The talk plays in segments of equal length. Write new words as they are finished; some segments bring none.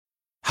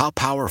How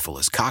powerful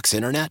is Cox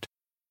Internet?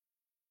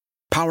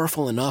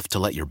 Powerful enough to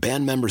let your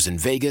band members in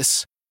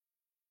Vegas,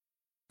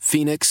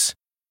 Phoenix,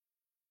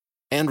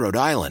 and Rhode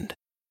Island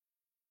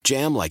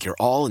jam like you're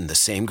all in the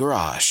same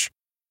garage.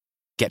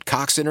 Get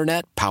Cox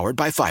Internet powered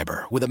by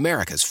fiber with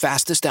America's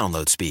fastest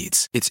download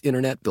speeds. It's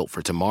internet built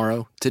for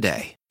tomorrow,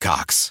 today.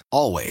 Cox,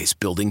 always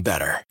building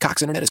better.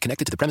 Cox Internet is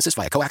connected to the premises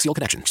via coaxial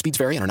connection. Speeds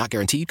vary and are not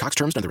guaranteed. Cox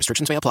terms and other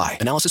restrictions may apply.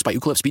 Analysis by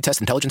Ookla Speed Test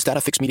Intelligence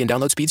Data. Fixed median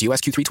download speeds. US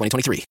Q3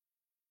 2023.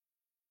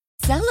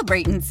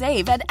 Celebrate and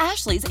save at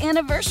Ashley's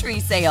Anniversary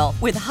Sale.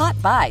 With Hot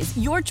Buys,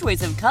 your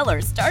choice of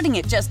colors starting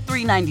at just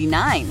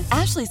 $3.99.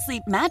 Ashley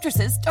Sleep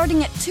mattresses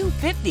starting at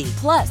 $2.50.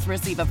 Plus,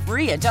 receive a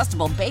free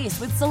adjustable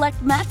base with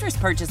select mattress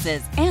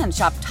purchases. And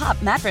shop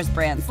top mattress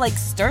brands like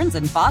Stearns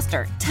 &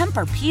 Foster,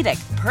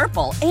 Tempur-Pedic,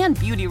 Purple, and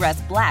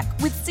Beautyrest Black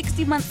with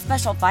 60-month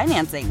special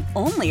financing.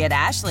 Only at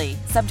Ashley.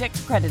 Subject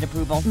to credit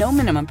approval. No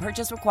minimum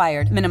purchase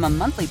required. Minimum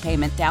monthly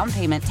payment, down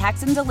payment,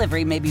 tax, and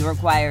delivery may be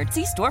required.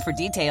 See store for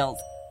details.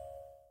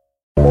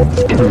 4.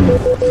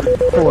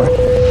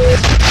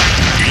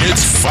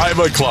 It's 5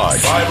 o'clock.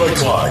 5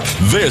 o'clock.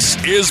 This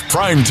is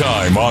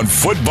Primetime on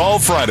Football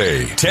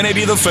Friday.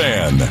 1080 The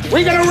Fan.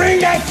 We're going to ring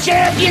that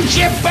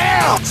championship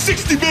bell.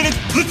 60 minutes.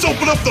 Let's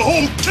open up the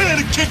whole can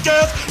and kick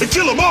ass and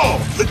kill them all.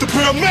 Let the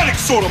paramedics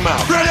sort them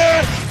out.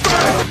 Ready?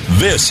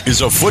 This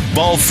is a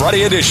Football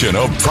Friday edition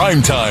of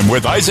Primetime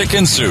with Isaac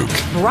and Suk.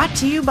 Brought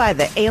to you by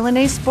the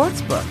A&A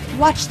Sportsbook.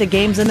 Watch the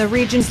games in the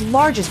region's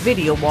largest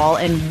video wall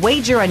and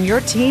wager on your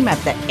team at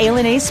the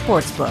A&A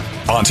Sportsbook.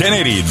 On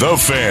 1080 The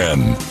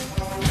Fan.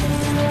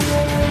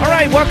 All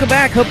right, welcome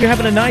back. Hope you're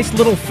having a nice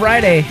little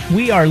Friday.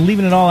 We are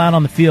leaving it all out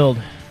on the field.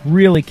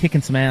 Really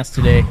kicking some ass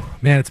today.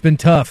 Man, it's been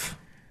tough.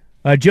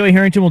 Joey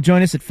Harrington will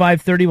join us at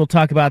 5:30. We'll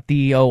talk about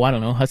the,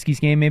 Huskies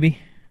game maybe.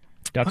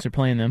 Ducks are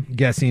playing them.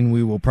 Guessing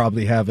we will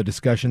probably have a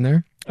discussion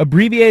there.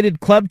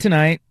 Abbreviated club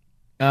tonight.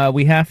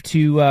 We have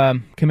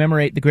to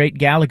commemorate the great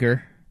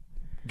Gallagher.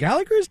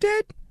 Gallagher's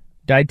dead?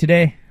 Died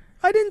today.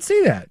 I didn't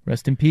see that.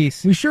 Rest in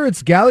peace. We sure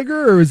it's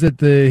Gallagher, or is it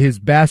his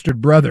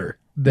bastard brother?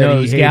 No,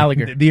 it was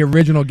Gallagher. The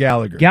original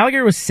Gallagher.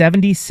 Gallagher was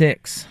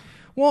 76.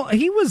 Well,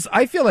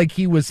 I feel like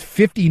he was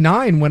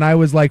 59 when I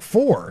was like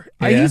 4.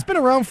 Yeah. He's been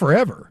around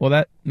forever. Well,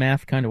 that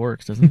math kind of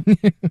works, doesn't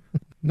it?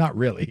 Not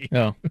really.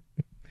 Oh.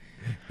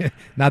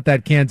 Not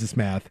that Kansas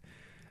math.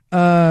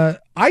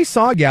 I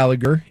saw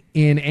Gallagher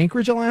in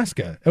Anchorage,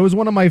 Alaska. It was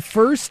one of my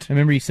first... I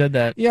remember you said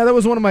that. Yeah, that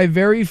was one of my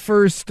very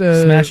first...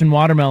 Smashing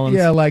watermelons.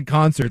 Yeah, like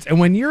concerts. And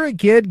when you're a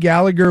kid,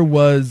 Gallagher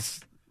was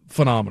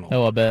phenomenal.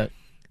 Oh, I bet.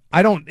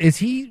 Has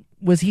he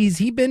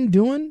been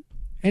doing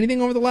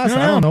anything over the last,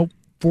 I don't know,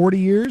 40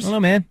 years? I don't know,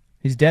 man.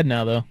 He's dead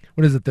now, though.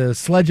 What is it, the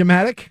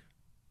Sledge-O-Matic?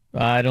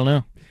 I don't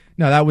know.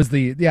 No, that's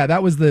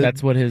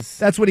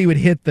what he would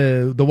hit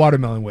the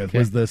watermelon with,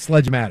 was the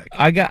Sledge-O-Matic.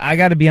 I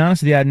got to be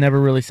honest with you, I never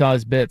really saw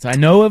his bits. I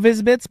know of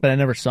his bits, but I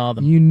never saw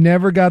them. You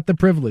never got the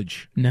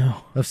privilege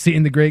of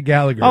seeing the great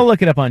Gallagher. I'll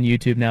look it up on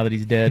YouTube now that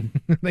he's dead.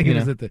 I think it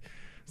was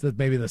at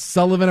maybe the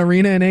Sullivan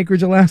Arena in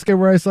Anchorage, Alaska,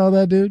 where I saw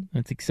that dude.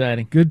 That's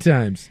exciting. Good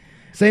times.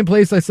 Same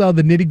place I saw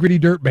the Nitty Gritty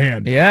Dirt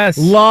Band. Yes.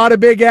 A lot of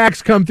big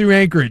acts come through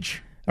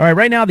Anchorage. All right,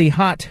 right now the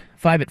Hot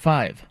 5 at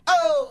 5.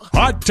 Oh.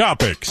 Hot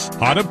topics,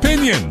 hot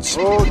opinions.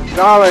 Oh,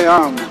 golly,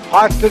 I'm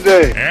hot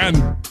today. And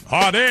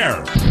hot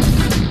air.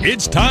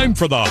 It's time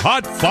for the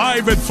Hot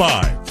 5 at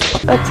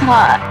 5. That's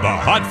hot. The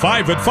Hot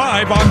 5 at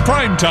 5 on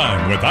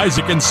Primetime with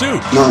Isaac and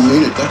Suk. No, I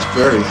mean it. That's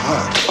very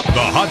hot.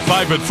 The Hot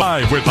 5 at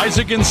 5 with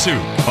Isaac and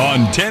Suk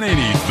on 1080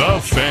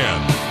 The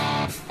Fan.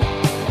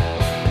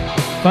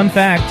 Fun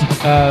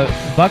fact,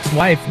 Buck's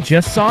wife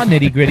just saw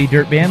Nitty Gritty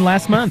Dirt Band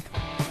last month.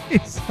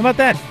 How about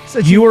that?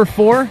 You were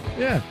 4?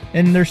 Yeah.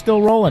 And they're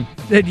still rolling.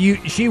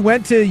 She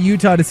went to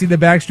Utah to see the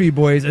Backstreet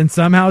Boys and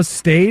somehow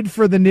stayed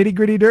for the Nitty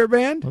Gritty Dirt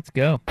Band? Let's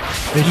go.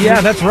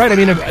 Yeah, that's right. I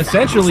mean,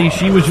 essentially,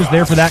 she was just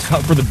there for the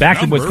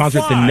Backstreet Boys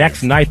concert. The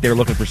next night, they were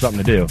looking for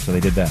something to do, so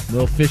they did that. A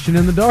little fishing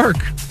in the dark.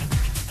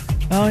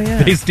 Oh,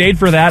 yeah. They stayed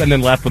for that and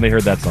then left when they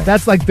heard that song.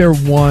 That's like their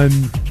one...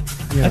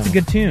 That's a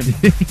good tune.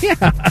 Yeah.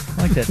 I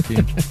like that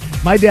tune.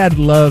 My dad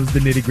loves the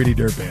Nitty Gritty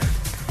Dirt Band.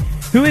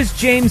 Who is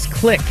James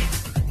Click?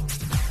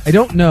 I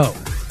don't know.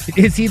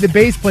 Is he the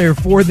bass player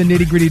for the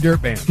Nitty Gritty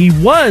Dirt Band? He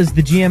was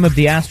the GM of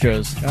the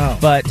Astros,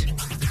 but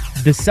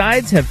the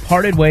sides have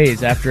parted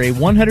ways after a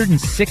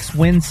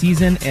 106-win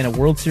season and a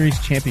World Series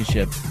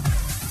championship.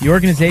 The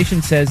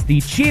organization says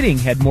the cheating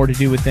had more to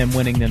do with them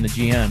winning than the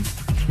GM.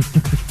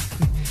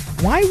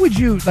 Why would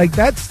you,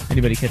 that's...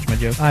 Anybody catch my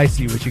joke? I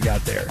see what you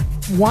got there.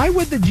 Why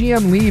would the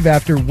GM leave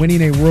after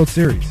winning a World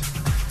Series?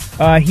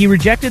 He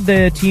rejected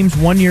the team's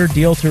one-year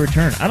deal to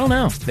return. I don't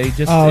know. They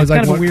just it's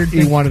kind of a weird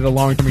thing. He wanted a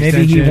long-term extension.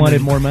 Maybe he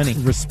wanted more money.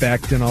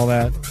 Respect and all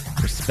that.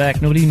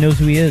 Respect. Nobody knows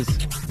who he is.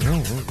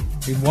 No,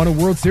 he won a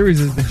World Series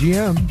as the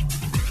GM.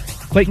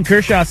 Clayton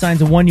Kershaw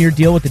signs a one-year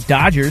deal with the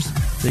Dodgers,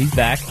 so he's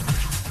back.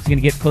 He's going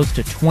to get close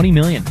to $20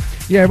 million.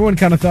 Yeah, everyone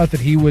kind of thought that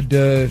he would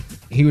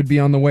be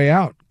on the way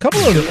out. A couple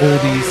of the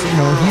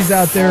oldies, he's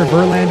out there.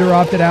 Verlander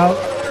opted out.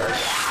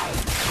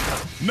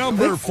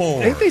 Number 4.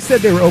 I think they said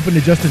they were open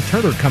to Justin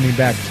Turner coming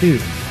back, too.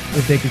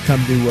 if they could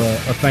come to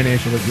a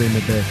financial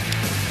agreement there.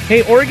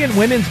 Hey, Oregon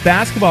women's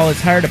basketball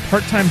has hired a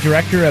part-time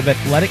director of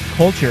athletic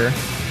culture.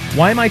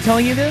 Why am I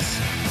telling you this?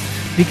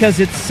 Because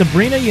it's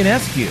Sabrina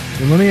Ionescu.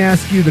 Well, let me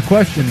ask you the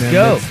question then.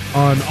 Go. That's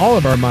on all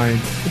of our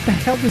minds. What the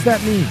hell does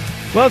that mean?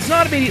 Well, it's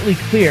not immediately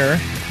clear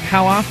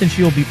how often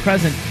she will be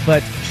present,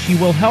 but she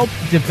will help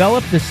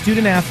develop the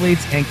student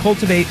athletes and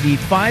cultivate the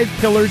 5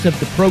 pillars of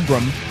the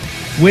program,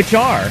 which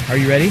are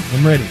you ready?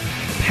 I'm ready.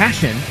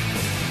 Passion,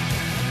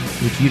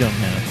 which you don't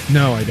have.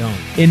 No, I don't.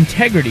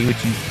 Integrity,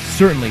 which you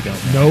certainly don't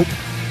have. Nope.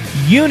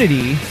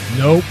 Unity.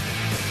 Nope.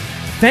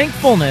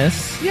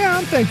 Thankfulness. Yeah,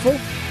 I'm thankful.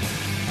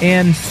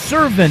 And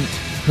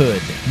servanthood.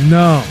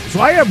 No.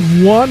 So I have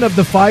one of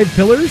the 5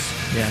 pillars?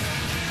 Yeah.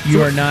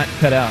 You are not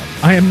cut out.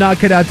 I am not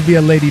cut out to be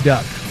a lady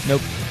duck.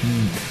 Nope.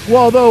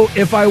 Well, though,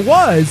 if I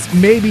was,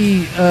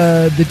 maybe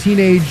the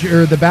teenage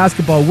or the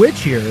basketball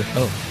witch here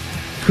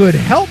could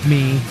help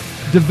me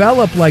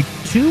develop like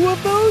 2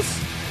 of those.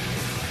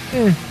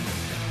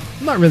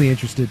 I'm not really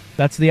interested.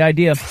 That's the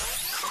idea.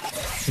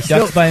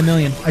 Ducks by a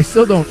million. I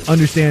still don't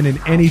understand in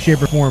any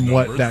shape or form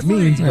what that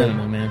means. I don't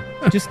know, man.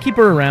 Just keep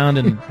her around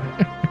and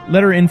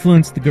let her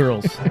influence the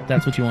girls.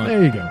 That's what you want.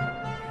 There you go.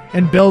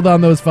 And build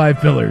on those 5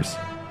 pillars.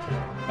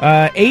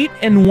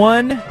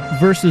 8-1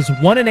 versus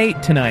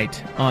 1-8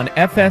 tonight on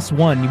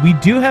FS1. We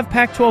do have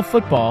Pac-12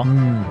 football.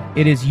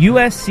 It is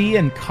USC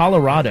and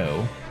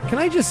Colorado. Can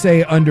I just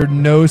say, under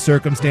no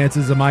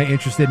circumstances am I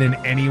interested in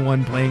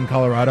anyone playing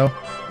Colorado?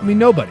 I mean,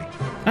 nobody.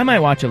 I might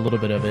watch a little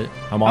bit of it.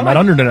 I'm on that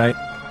under tonight.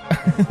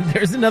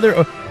 There's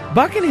another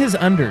Buck and his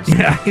unders.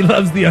 Yeah, he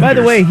loves the unders. By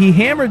the way, he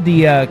hammered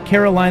the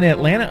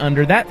Carolina-Atlanta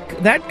under.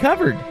 That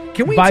covered.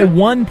 Can we by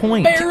 1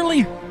 point.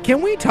 Barely.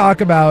 Can we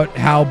talk about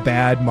how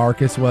bad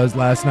Marcus was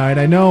last night?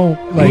 I know,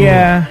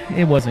 yeah,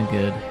 it wasn't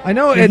good. I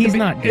know he's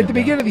not good. At the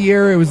beginning of the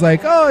year, it was like,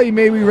 oh, he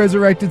maybe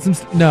resurrected some.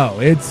 No,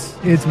 it's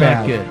bad.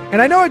 Not good.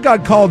 And I know it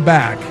got called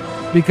back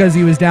because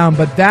he was down,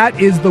 but that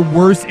is the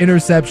worst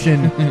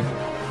interception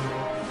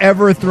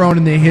ever thrown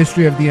in the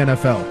history of the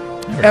NFL.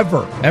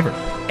 Ever.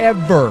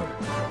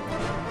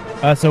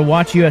 So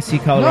watch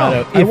USC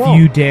Colorado if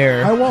you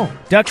dare. I won't.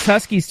 Ducks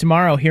Huskies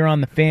tomorrow here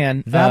on the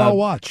Fan. That I'll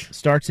watch.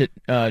 Starts at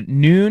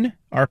noon,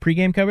 our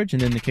pregame coverage,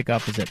 and then the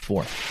kickoff is at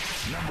 4.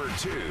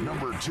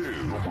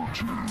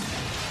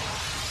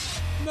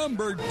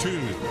 Number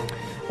two.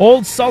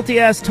 Old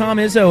salty-ass Tom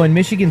Izzo and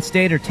Michigan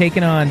State are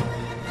taking on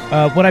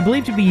what I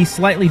believe to be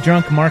slightly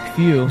drunk Mark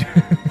Few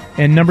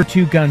and number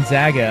 2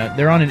 Gonzaga.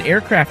 They're on an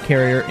aircraft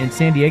carrier in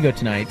San Diego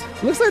tonight.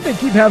 Looks like they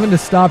keep having to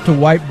stop to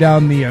wipe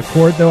down the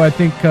court, though. I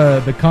think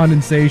the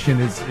condensation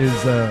is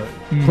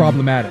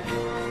problematic.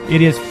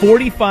 It is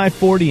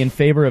 45-40 in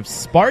favor of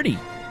Sparty.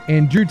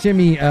 And Drew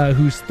Timme,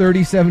 who's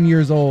 37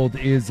 years old,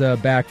 is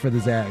back for the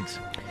Zags.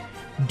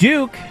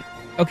 Duke.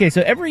 Okay,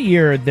 so every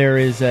year there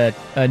is a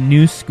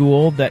new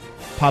school that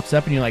pops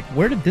up, and you're like,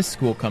 where did this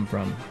school come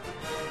from?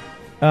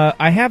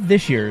 I have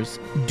this year's.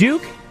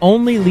 Duke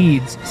only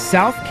leads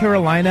South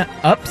Carolina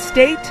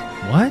Upstate.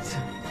 What?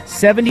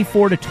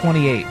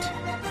 74-28.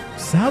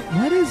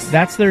 What is?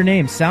 That's their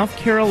name. South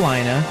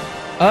Carolina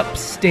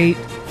Upstate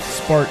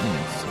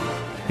Spartans.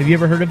 Have you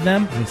ever heard of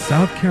them?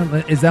 South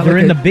Carolina. Is that they're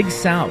like in the Big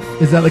South?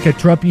 Is that like a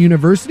Trump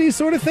University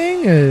sort of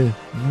thing?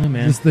 Oh,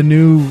 man. Is the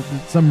new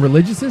some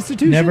religious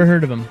institution? Never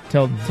heard of them.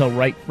 Tell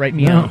write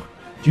me out.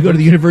 Did you go to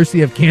the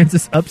University of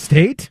Kansas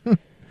Upstate?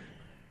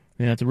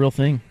 Yeah, it's a real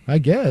thing. I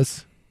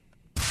guess.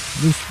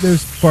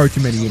 There's far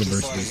too many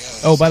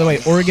universities. Oh, by the way,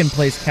 Oregon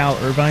plays Cal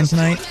Irvine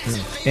tonight,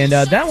 and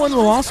that one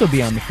will also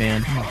be on the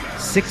Fan.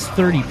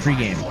 6:30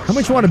 pregame. How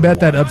much you want to bet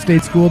that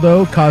upstate school,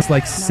 though, costs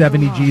like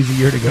 70 G's a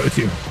year to go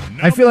to?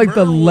 I feel like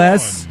the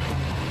less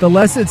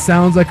it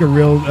sounds like a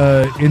real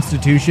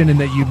institution and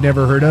that you've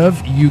never heard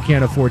of, you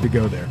can't afford to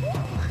go there.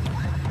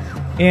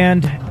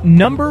 And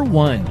number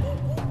 1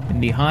 in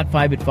the Hot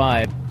 5 at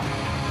 5,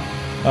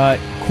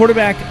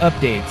 quarterback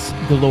updates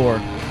galore.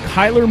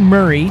 Kyler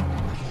Murray,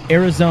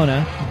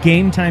 Arizona,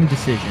 game time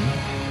decision.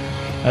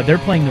 They're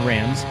playing the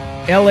Rams.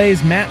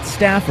 LA's Matt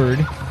Stafford,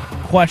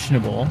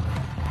 questionable.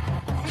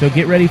 So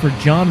get ready for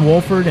John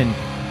Wolford and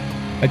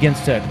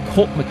against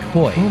Colt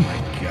McCoy. Oh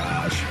my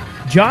gosh.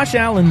 Josh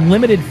Allen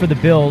limited for the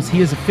Bills.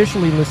 He is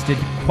officially listed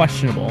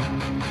questionable.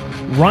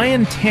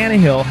 Ryan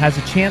Tannehill has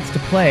a chance to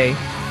play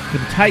for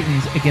the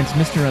Titans against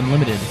Mr.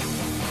 Unlimited,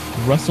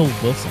 Russell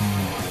Wilson.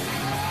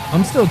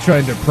 I'm still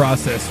trying to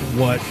process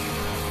what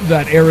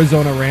that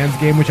Arizona Rams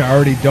game, which I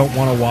already don't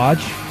want to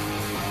watch,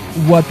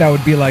 what that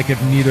would be like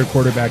if neither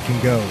quarterback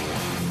can go.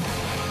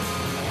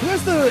 Who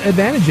has the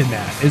advantage in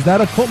that? Is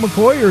that a Colt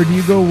McCoy or do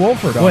you go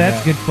Wolford on Boy,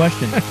 that's a good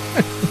question.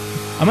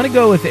 I'm going to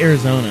go with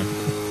Arizona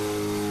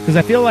because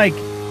I feel like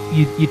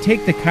you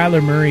take the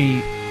Kyler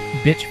Murray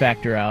bitch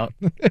factor out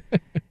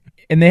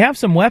and they have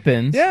some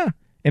weapons. Yeah.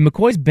 And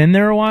McCoy's been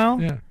there a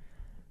while. Yeah.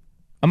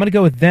 I'm going to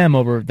go with them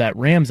over that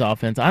Rams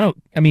offense.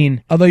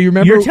 Although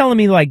you're telling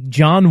me like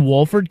John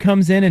Wolford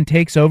comes in and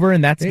takes over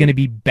and that's going to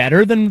be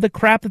better than the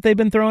crap that they've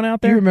been throwing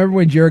out there? You remember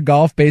when Jared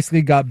Goff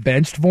basically got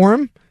benched for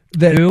him?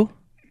 Who?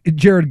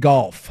 Jared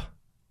Goff.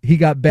 He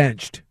got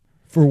benched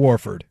for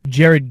Warford.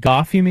 Jared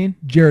Goff, you mean?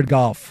 Jared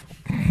Goff.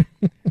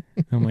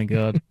 Oh, my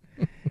God.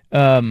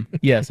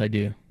 Yes, I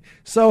do.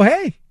 So,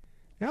 hey,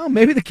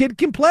 maybe the kid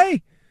can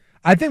play.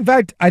 I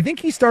think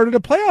he started a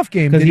playoff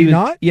game, did he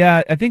not?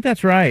 Yeah, I think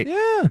that's right.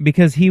 Yeah.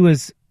 Because he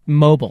was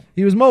mobile.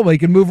 He was mobile. He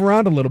could move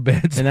around a little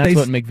bit. And that's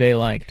what McVay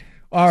liked.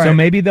 All right. So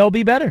maybe they'll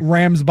be better.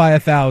 Rams by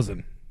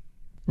 1,000.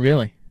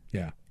 Really?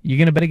 Yeah. You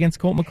going to bet against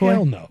Colt McCoy?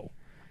 Hell no.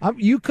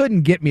 You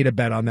couldn't get me to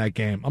bet on that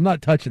game. I'm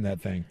not touching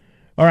that thing.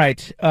 All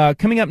right.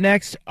 Coming up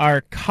next,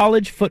 our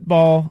college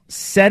football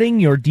setting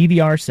your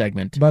DVR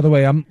segment. By the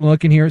way, I'm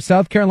looking here.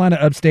 South Carolina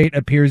Upstate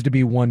appears to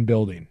be one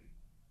building.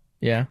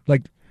 Yeah.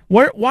 Like,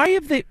 why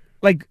have they,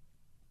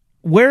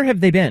 where have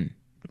they been?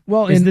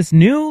 Well, is this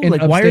new?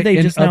 Why are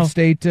they just now?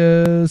 Upstate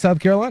South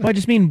Carolina? Well, I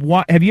just mean,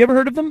 why, have you ever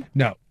heard of them?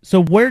 No.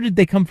 So where did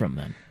they come from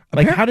then?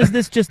 How does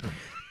this just...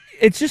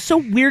 It's just so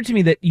weird to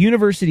me that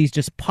universities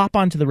just pop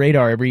onto the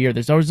radar every year.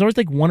 There's always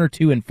one or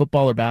two in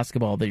football or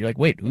basketball that you're like,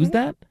 wait, who's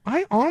that?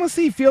 I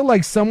honestly feel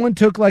like someone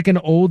took an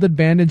old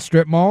abandoned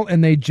strip mall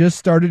and they just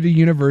started a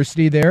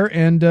university there,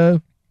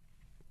 and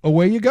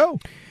away you go. All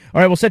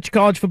right, we'll set your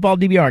college football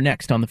DVR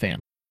next on The Fan.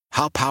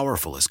 How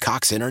powerful is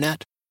Cox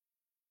Internet?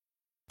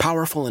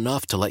 Powerful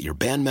enough to let your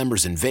band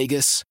members in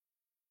Vegas,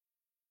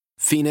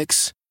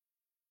 Phoenix,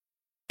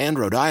 and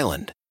Rhode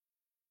Island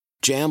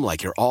jam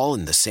like you're all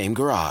in the same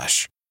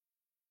garage.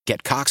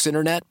 Get Cox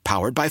Internet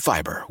powered by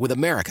fiber with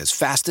America's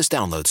fastest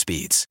download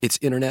speeds. It's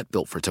internet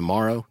built for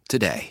tomorrow,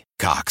 today.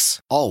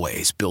 Cox,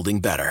 always building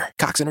better.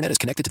 Cox Internet is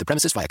connected to the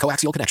premises via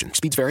coaxial connection.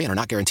 Speeds vary and are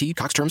not guaranteed.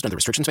 Cox terms and other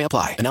restrictions may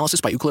apply.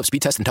 Analysis by Ookla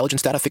Speed Test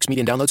Intelligence Data. Fixed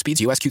median download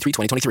speeds. US Q3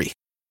 2023.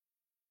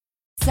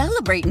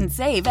 Celebrate and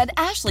save at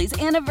Ashley's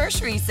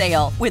Anniversary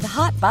Sale. With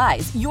Hot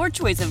Buys, your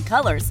choice of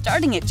colors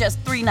starting at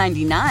just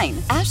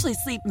 $3.99. Ashley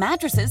Sleep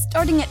mattresses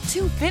starting at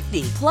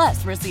 $2.50.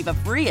 Plus, receive a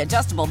free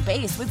adjustable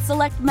base with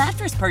select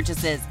mattress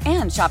purchases.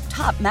 And shop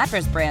top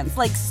mattress brands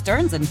like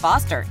Stearns &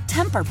 Foster,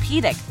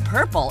 Tempur-Pedic,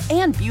 Purple,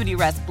 and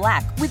Beautyrest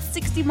Black with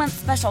 60-month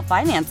special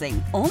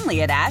financing.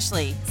 Only at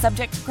Ashley.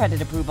 Subject to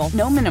credit approval.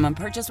 No minimum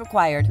purchase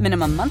required.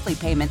 Minimum monthly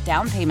payment,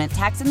 down payment,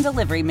 tax, and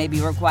delivery may be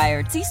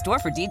required. See store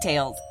for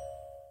details.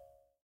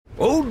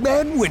 Old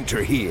Man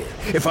Winter here.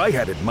 If I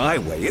had it my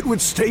way, it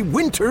would stay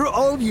winter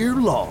all year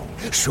long.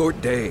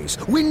 Short days,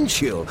 wind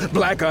chill,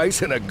 black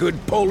ice, and a good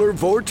polar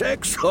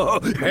vortex. Oh,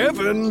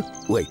 heaven!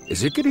 Wait,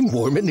 is it getting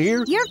warm in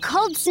here? Your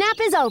cold snap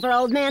is over,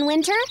 Old Man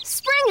Winter.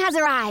 Spring has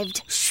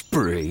arrived.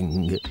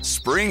 Spring.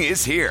 Spring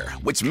is here,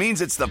 which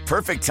means it's the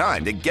perfect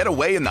time to get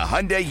away in the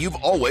Hyundai you've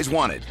always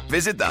wanted.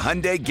 Visit the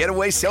Hyundai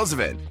Getaway Sales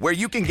Event, where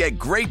you can get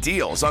great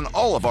deals on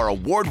all of our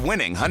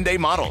award-winning Hyundai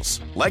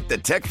models, like the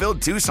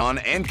tech-filled Tucson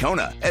and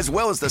Kona, as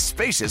well as the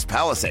spacious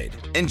Palisade.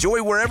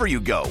 Enjoy wherever you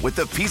go with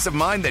the peace of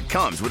mind that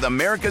comes with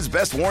America's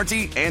best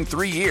warranty and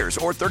 3 years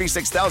or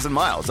 36,000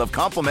 miles of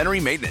complimentary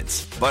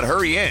maintenance. But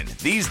hurry in,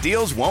 these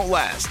deals won't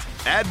last.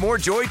 Add more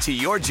joy to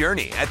your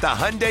journey at the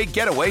Hyundai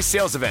Getaway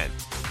Sales Event.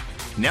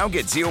 Now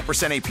get 0%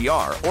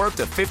 APR or up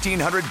to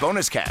 $1,500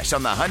 bonus cash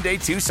on the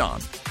Hyundai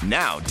Tucson.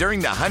 Now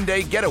during the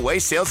Hyundai Getaway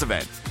Sales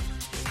Event.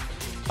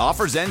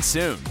 Offers end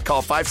soon.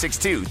 Call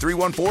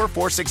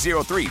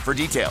 562-314-4603 for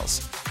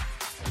details.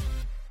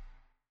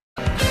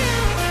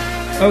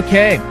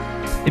 Okay,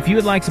 if you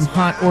would like some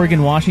hot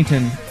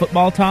Oregon-Washington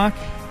football talk,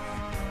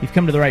 you've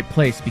come to the right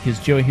place because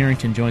Joey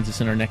Harrington joins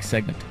us in our next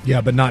segment.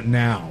 Yeah, but not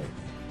now.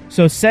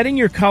 So setting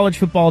your college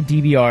football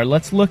DVR,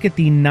 let's look at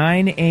the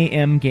 9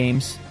 a.m.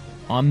 games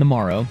on the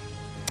morrow.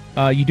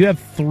 You do have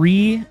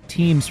 3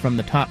 teams from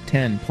the top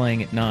 10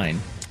 playing at 9.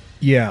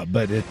 Yeah,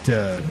 but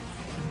the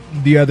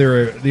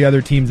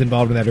other teams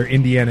involved in that are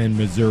Indiana and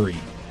Missouri.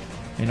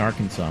 In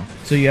Arkansas.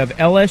 So you have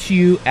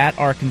LSU at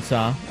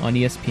Arkansas on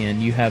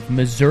ESPN. You have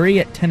Missouri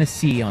at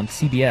Tennessee on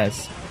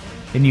CBS.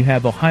 And you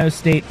have Ohio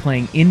State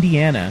playing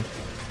Indiana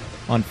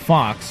on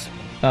Fox.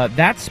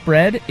 That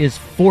spread is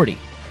 40.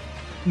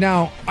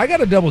 Now, I got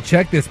to double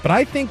check this, but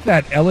I think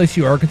that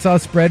LSU-Arkansas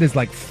spread is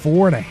like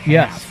 4.5.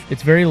 Yes,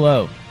 it's very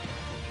low.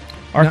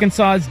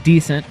 Arkansas is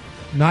decent.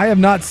 Now, I have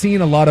not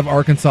seen a lot of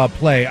Arkansas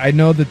play. I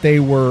know that they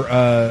were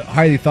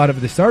highly thought of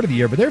at the start of the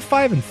year, but they're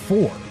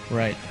 5-4.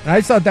 Right. And I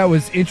just thought that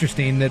was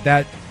interesting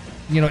that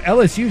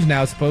LSU's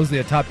now supposedly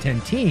a top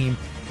 10 team,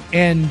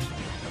 and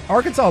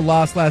Arkansas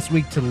lost last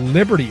week to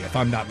Liberty, if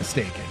I'm not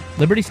mistaken.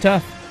 Liberty's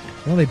tough.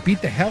 Well, they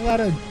beat the hell out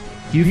of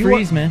Hugh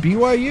Freeze, man.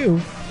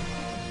 BYU.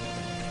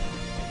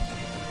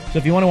 So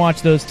if you want to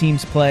watch those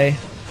teams play,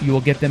 you will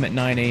get them at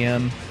 9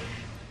 a.m.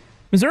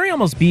 Missouri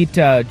almost beat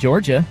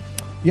Georgia.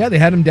 Yeah, they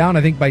had them down,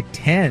 I think, by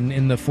 10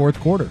 in the fourth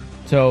quarter.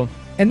 So,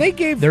 and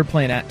they're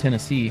playing at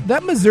Tennessee.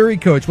 That Missouri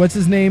coach, what's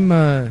his name?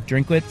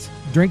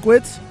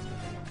 Drinkwitz.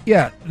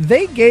 Yeah,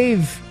 they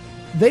gave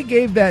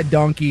that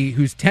donkey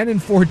who's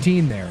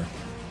 10-14 there.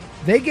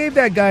 They gave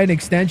that guy an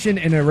extension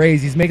and a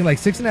raise. He's making like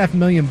 $6.5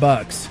 million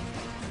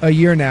a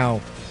year now,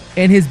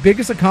 and his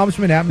biggest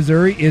accomplishment at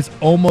Missouri is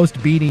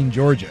almost beating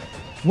Georgia.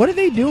 What are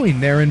they doing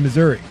there in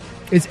Missouri?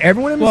 Is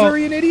everyone in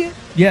Missouri an idiot?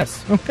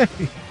 Yes. Okay.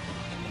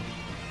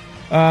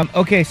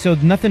 Okay, so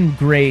nothing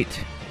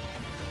great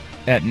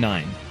at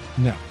 9.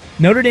 No.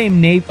 Notre Dame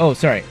Navy. Oh,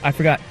 sorry, I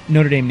forgot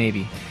Notre Dame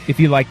Navy. If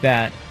you like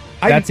that,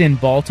 that's in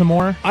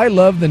Baltimore. I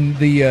love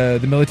the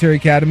military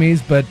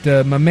academies, but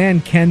my man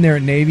Ken there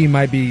at Navy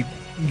might be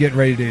getting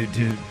ready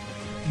to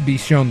be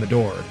shown the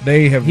door.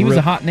 He was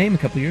a hot name a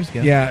couple years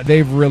ago. Yeah,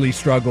 they've really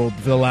struggled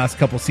for the last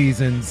couple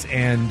seasons,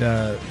 and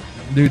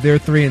they're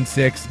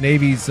 3-6.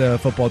 Navy's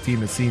football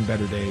team has seen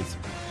better days.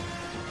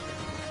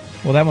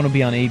 Well, that one will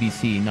be on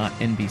ABC, not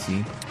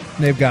NBC.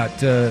 They've got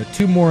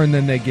 2 more, and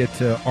then they get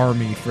to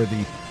Army for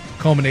the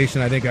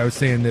culmination. I think I was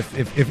saying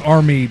if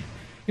Army,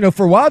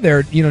 for a while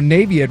there,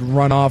 Navy had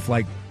run off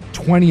like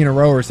 20 in a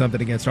row or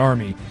something against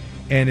Army,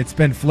 and it's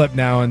been flipped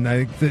now. And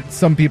I think that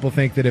some people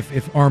think that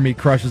if Army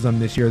crushes them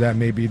this year, that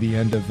may be the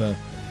end of the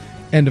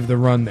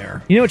run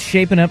there. It's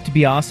shaping up to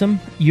be awesome.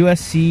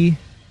 USC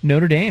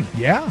Notre Dame.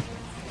 Yeah,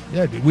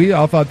 dude, we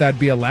all thought that'd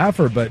be a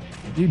laugher, but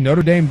dude,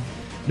 Notre Dame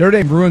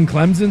ruined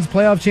Clemson's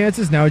playoff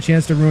chances. Now a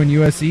chance to ruin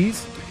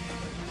USC's.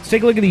 Let's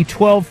take a look at the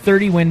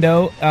 12:30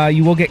 window.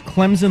 You will get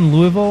Clemson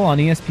Louisville on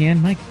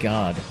ESPN. My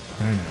God.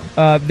 I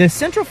know. The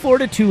Central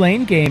Florida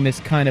Tulane game is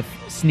kind of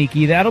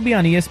sneaky. That'll be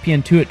on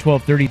ESPN2 at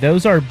 12:30.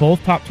 Those are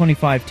both top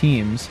 25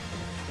 teams.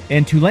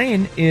 And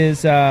Tulane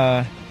is,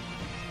 I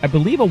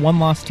believe, a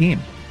one-loss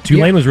team.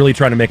 Tulane was really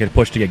trying to make a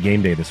push to get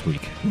game day this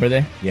week. Were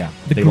they? Yeah.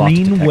 The they lost to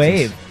Green Texas.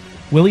 Wave.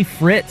 Willie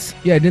Fritz.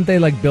 Yeah, didn't they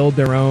build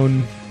their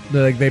own?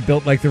 They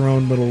built their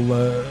own little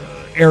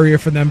area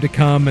for them to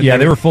come. And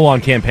they were full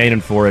on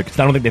campaigning for it because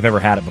I don't think they've ever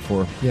had it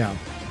before. Yeah.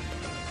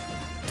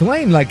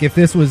 Tulane, if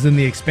this was in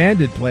the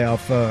expanded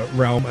playoff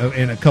realm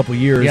in a couple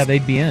years, yeah,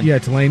 they'd be in. Yeah,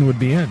 Tulane would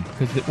be in.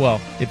 Because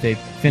if they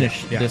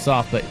finish this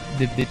off, but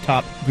the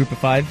top group of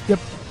 5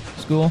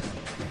 school.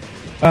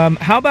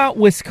 How about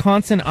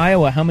Wisconsin,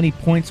 Iowa? How many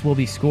points will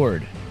be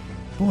scored?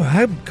 Boy,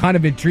 I'm kind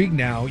of intrigued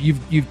now.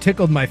 You've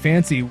tickled my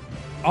fancy.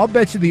 I'll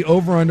bet you the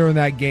over-under in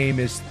that game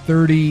is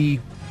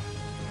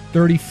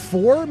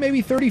 34,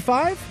 maybe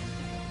 35?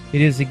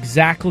 It is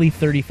exactly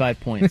 35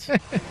 points.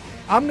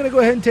 I'm going to go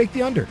ahead and take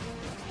the under.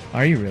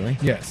 Are you really?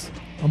 Yes.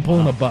 I'm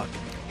pulling a buck.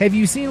 Have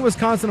you seen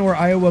Wisconsin or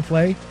Iowa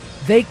play?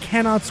 They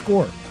cannot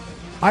score.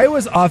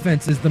 Iowa's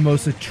offense is the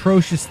most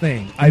atrocious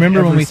thing I've Remember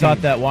ever when we seen.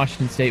 thought that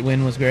Washington State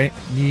win was great?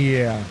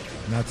 Yeah,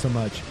 not so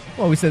much.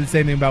 Well, we said the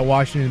same thing about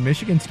Washington and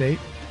Michigan State.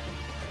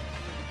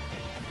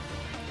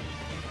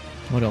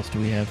 What else do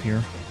we have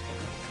here?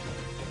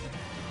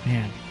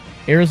 Man.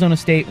 Arizona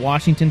State,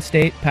 Washington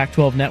State,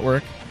 Pac-12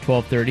 Network,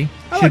 12:30.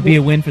 Should be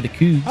a win for the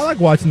Cougs. I like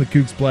watching the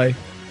Cougs play.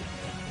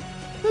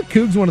 The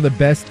Cougs one of the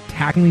best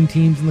tackling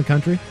teams in the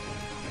country.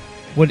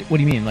 What do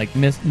you mean?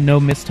 No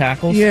missed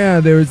tackles? Yeah,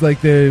 there was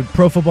the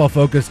Pro Football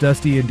Focus,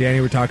 Dusty and Danny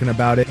were talking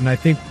about it, and I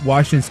think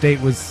Washington State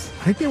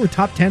they were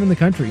top 10 in the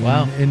country.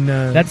 Wow.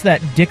 That's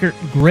that Dickert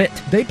grit.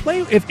 They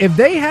play, if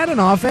they had an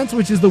offense,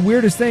 which is the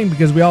weirdest thing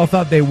because we all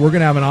thought they were going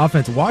to have an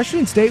offense,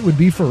 Washington State would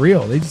be for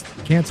real. They just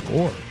can't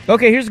score.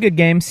 Okay, here's a good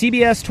game.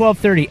 CBS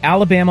 12:30,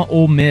 Alabama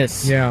Ole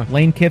Miss. Yeah.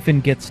 Lane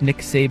Kiffin gets Nick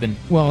Saban.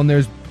 Well, and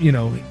there's,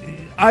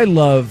 I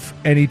love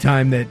any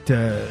time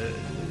that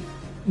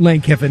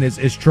Lane Kiffin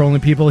is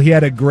trolling people. He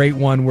had a great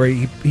one where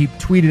he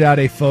tweeted out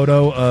a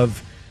photo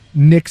of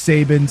Nick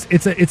Saban's.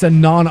 It's a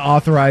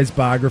non-authorized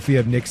biography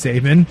of Nick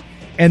Saban,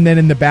 and then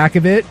in the back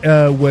of it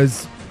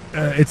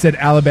it said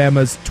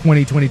Alabama's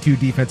 2022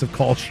 defensive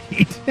call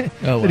sheet.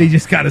 Oh, wow. That he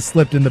just kind of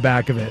slipped in the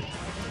back of it.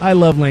 I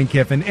love Lane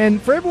Kiffin,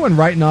 and for everyone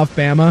writing off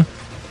Bama,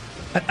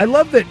 I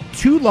love that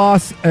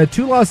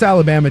two-loss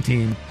Alabama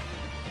team.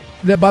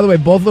 That, by the way,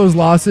 both of those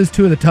losses,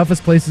 2 of the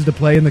toughest places to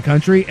play in the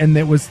country, and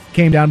it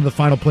came down to the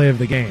final play of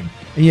the game.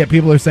 And yet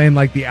people are saying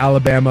the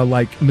Alabama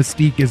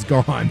mystique is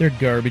gone. They're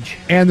garbage.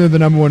 And they're the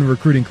number 1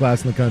 recruiting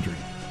class in the country.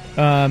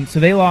 So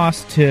they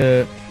lost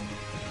to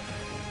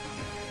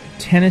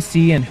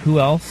Tennessee and who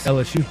else?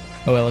 LSU.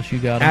 Oh,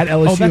 LSU got at them.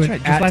 LSU oh, that's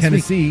right. at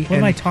Tennessee. What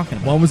am I talking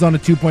about? One was on a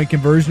 2-point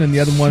conversion, and the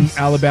other one,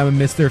 Alabama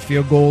missed their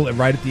field goal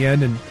right at the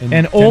end.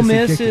 And Ole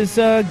Miss is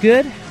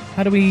good?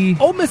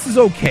 Ole Miss is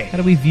okay. How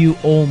do we view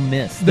Ole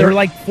Miss? They're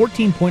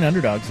 14-point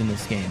underdogs in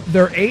this game.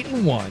 They're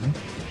 8-1,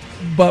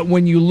 but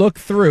when you look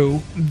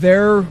through,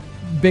 their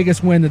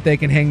biggest win that they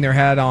can hang their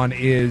hat on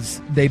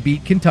is they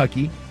beat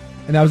Kentucky,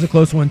 and that was a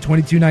close one,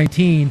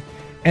 22-19.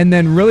 And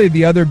then really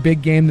the other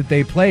big game that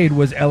they played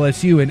was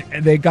LSU,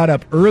 and they got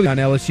up early on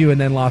LSU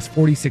and then lost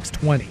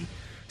 46-20.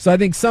 So I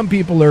think some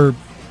people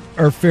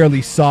are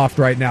fairly soft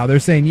right now. They're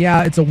saying,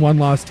 yeah, it's a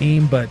one-loss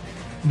team, but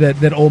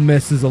that Ole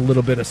Miss is a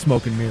little bit of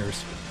smoke and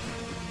mirrors.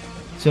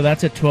 So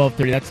that's at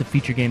 12:30. That's the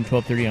feature game,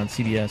 12:30 on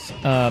CBS.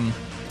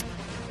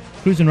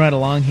 Cruising right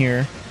along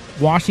here.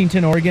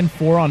 Washington, Oregon,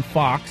 4 on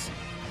Fox.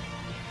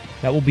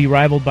 That will be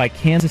rivaled by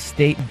Kansas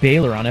State,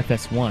 Baylor on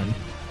FS1.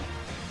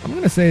 I'm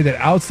going to say that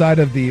outside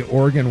of the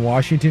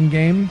Oregon-Washington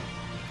game,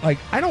 I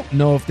don't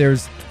know if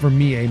there's, for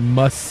me, a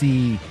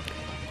must-see.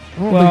 I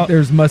don't think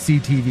there's must-see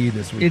TV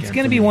this weekend. It's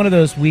going to be one of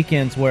those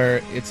weekends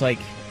where it's a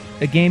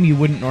game you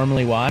wouldn't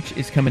normally watch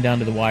is coming down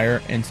to the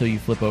wire, and so you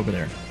flip over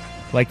there.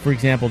 Like, for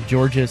example,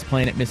 Georgia is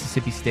playing at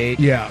Mississippi State.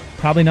 Yeah.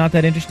 Probably not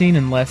that interesting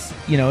unless,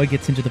 it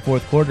gets into the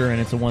fourth quarter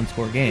and it's a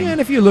one-score game. And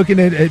if you're looking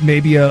at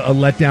maybe a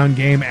letdown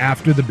game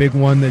after the big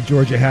one that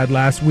Georgia had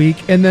last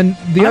week, and then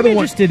the other one...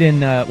 I'm interested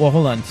in...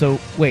 hold on. So,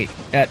 wait.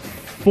 At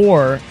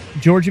 4,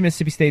 Georgia,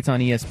 Mississippi State's on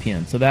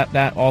ESPN. So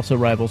that also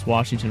rivals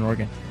Washington,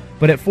 Oregon.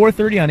 But at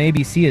 4:30 on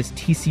ABC is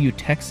TCU,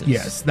 Texas.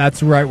 Yes,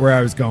 that's right where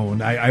I was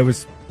going. I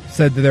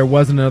said that there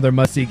wasn't another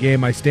must-see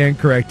game. I stand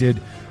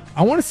corrected.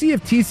 I want to see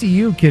if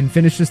TCU can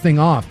finish this thing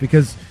off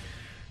because,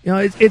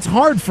 it's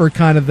hard for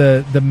kind of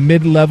the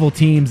mid-level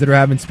teams that are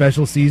having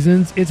special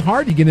seasons. It's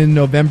hard to get in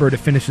November to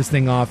finish this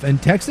thing off.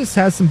 And Texas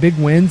has some big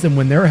wins, and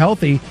when they're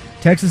healthy,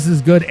 Texas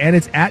is good, and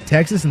it's at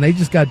Texas, and they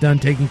just got done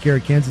taking care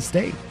of Kansas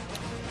State.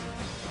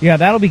 Yeah,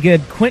 that'll be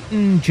good.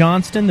 Quentin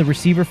Johnston, the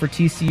receiver for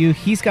TCU,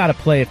 he's got to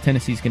play if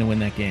Tennessee's going to win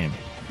that game.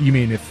 You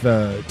mean if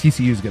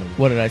TCU's going to win?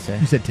 What did I say?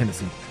 You said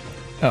Tennessee.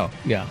 Oh,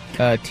 yeah.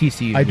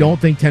 TCU. I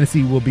don't think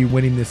Tennessee will be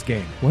winning this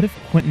game. What if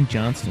Quentin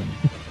Johnston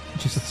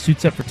just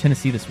suits up for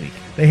Tennessee this week?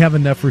 They have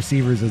enough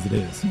receivers as it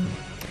is.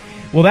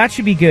 Well, that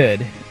should be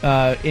good.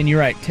 And you're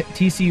right.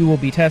 TCU will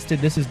be tested.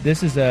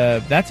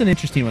 That's an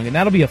interesting one, and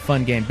that'll be a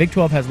fun game. Big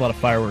 12 has a lot of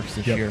fireworks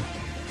this year.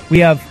 We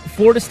have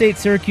Florida State,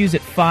 Syracuse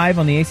at 5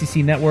 on the ACC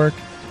Network.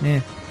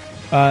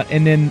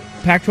 And then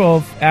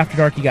Pac-12 After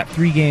Dark, you got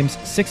 3 games.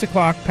 6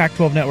 o'clock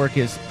Pac-12 Network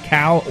is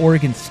Cal,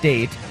 Oregon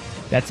State.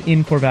 That's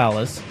in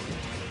Corvallis.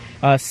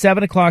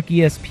 7 o'clock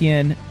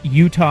ESPN,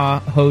 Utah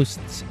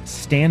hosts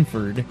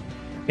Stanford.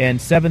 And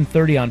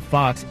 7:30 on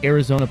Fox,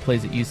 Arizona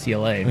plays at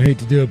UCLA. I hate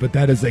to do it, but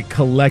that is a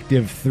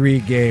collective 3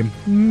 game.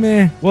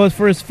 Meh. Well,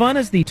 for as fun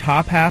as the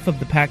top half of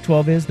the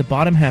Pac-12 is, the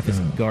bottom half is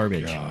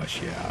garbage.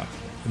 Gosh, yeah.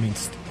 I mean,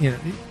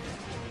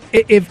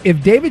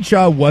 if David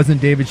Shaw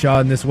wasn't David Shaw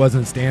and this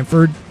wasn't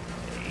Stanford,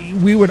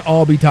 we would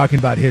all be talking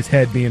about his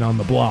head being on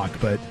the block.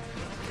 But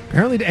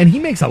apparently, and he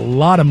makes a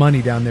lot of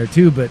money down there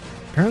too, but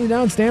apparently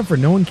down in Stanford,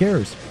 no one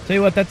cares. Tell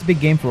you what, that's a big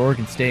game for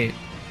Oregon State.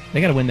 They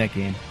got to win that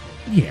game.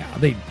 Yeah,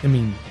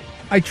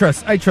 I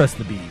trust the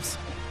Beavs.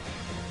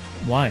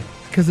 Why?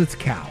 Because it's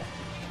Cal.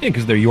 Yeah,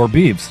 because they're your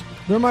Beavs.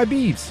 They're my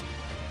Beavs.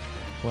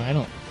 Well, I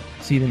don't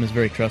see them as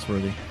very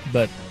trustworthy,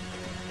 but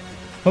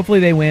hopefully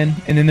they win.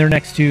 And then their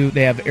next 2,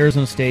 they have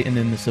Arizona State and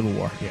then the Civil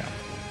War. Yeah.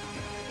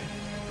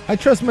 I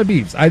trust my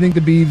Beavs. I think the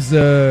Beavs,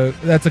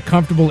 that's a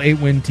comfortable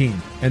 8-win team.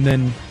 And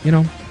then,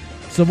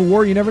 Civil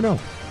War, you never know.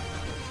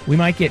 We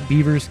might get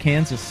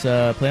Beavers-Kansas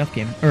playoff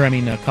game. Or,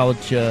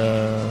 college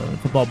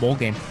football bowl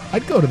game.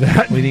 I'd go to that.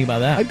 What do you think about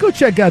that? I'd go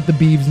check out the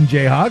Beavs and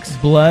Jayhawks.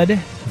 Blood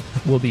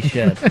will be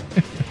shed.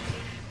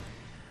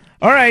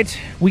 All right,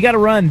 we got to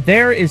run.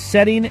 There is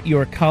Setting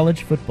Your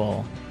College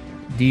Football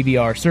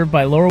DVR. Served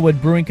by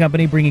Laurelwood Brewing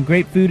Company, bringing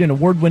great food and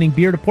award-winning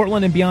beer to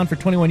Portland and beyond for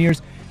 21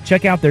 years.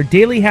 Check out their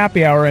daily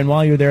happy hour, and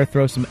while you're there,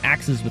 throw some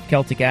axes with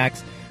Celtic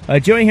Axe.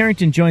 Joey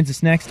Harrington joins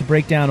us next to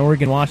break down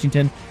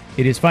Oregon-Washington.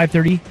 It is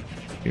 5:30.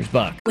 Here's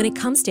Buck. When it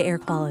comes to air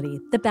quality,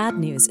 the bad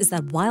news is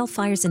that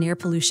wildfires and air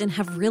pollution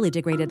have really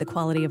degraded the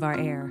quality of our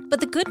air.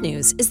 But the good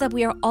news is that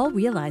we are all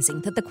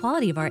realizing that the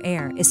quality of our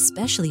air,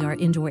 especially our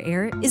indoor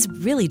air, is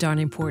really darn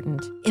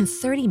important. In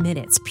 30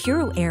 minutes,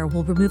 Puro Air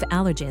will remove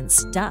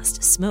allergens,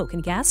 dust, smoke,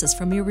 and gases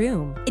from your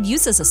room. It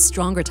uses a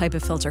stronger type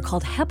of filter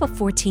called HEPA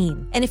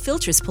 14, and it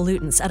filters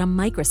pollutants at a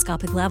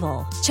microscopic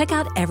level. Check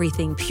out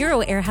everything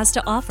Puro Air has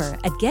to offer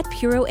at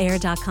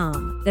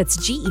getpuroair.com. That's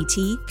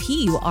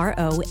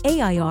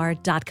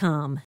GETPUROAIR.com.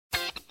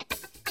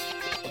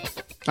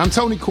 I'm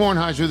Tony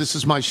Kornheiser. This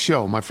is my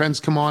show. My friends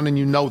come on and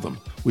you know them.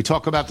 We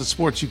talk about the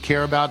sports you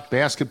care about,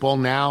 basketball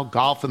now,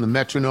 golf, and the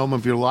metronome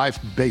of your life,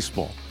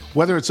 baseball.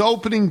 Whether it's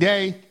opening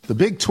day, the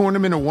big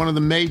tournament, or one of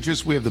the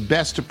majors, we have the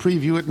best to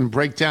preview it and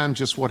break down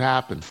just what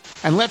happened.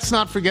 And let's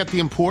not forget the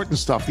important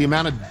stuff, the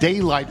amount of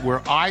daylight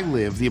where I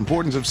live, the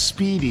importance of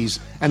speedies,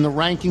 and the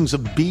rankings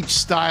of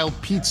beach-style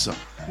pizza.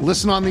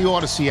 Listen on the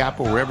Odyssey app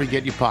or wherever you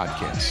get your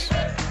podcasts.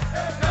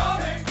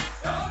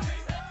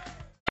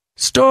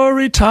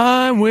 Story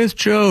time with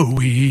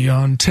Joey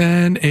on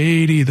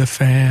 1080 The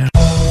Fan.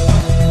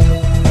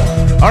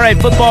 All right,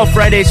 Football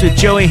Fridays with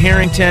Joey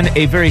Harrington,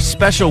 a very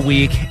special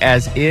week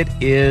as it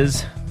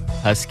is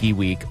Husky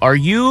Week. Are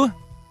you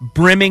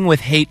brimming with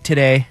hate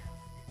today?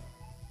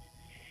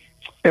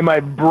 Am I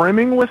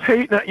brimming with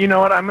hate? Now, you know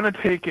what? I'm going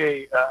to take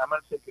a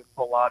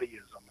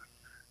Pilateism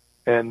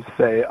and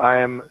say I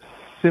am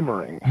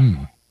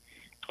simmering.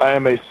 I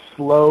am a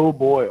slow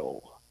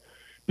boil.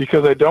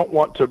 Because I don't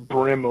want to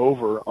brim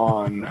over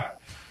on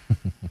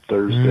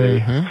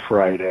Thursday,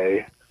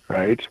 Friday,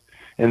 right?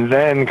 And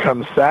then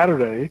come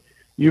Saturday,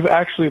 you've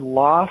actually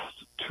lost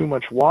too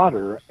much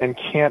water and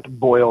can't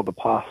boil the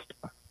pasta,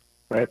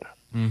 right?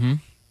 Mm-hmm.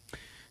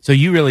 So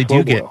you really do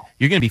you're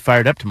going to be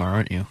fired up tomorrow,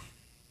 aren't you?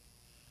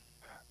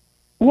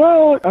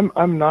 Well,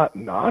 I'm not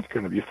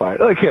going to be fired.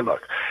 Okay,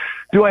 look,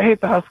 do I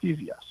hate the Huskies?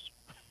 Yes.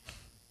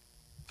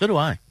 So do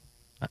I.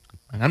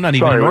 I'm not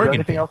even an Oregon.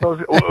 Is there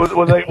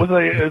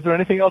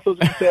anything else I was going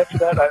to say after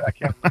that? I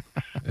can't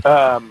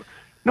remember.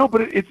 No,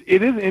 but it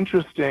is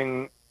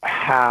interesting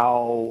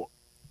how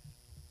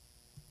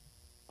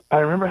I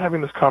remember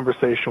having this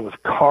conversation with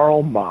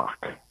Karl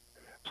Mock.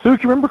 Sue, you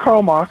remember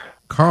Karl Mock?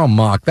 Karl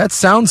Mock. That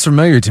sounds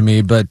familiar to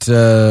me, but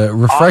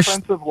refresh.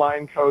 Offensive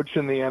line coach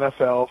in the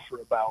NFL for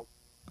about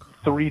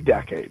 3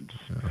 decades.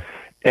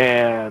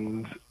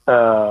 And,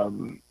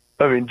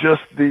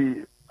 just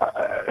the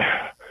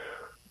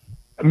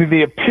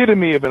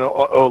epitome of an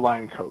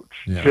O-line coach.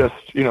 Yeah. Just,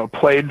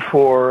 played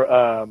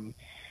for,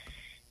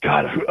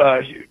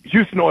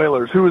 Houston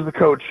Oilers. Who was the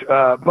coach?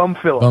 Bum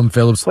Phillips. Bum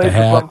Phillips, played the for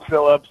hat. Bum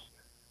Phillips.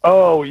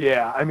 Oh,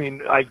 yeah.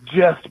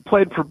 Just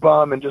played for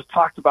Bum and just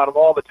talked about him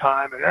all the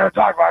time. And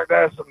talk like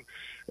this.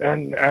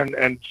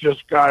 And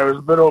just, guy was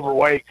a bit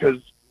overweight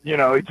because, he's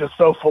just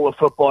so full of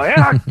football.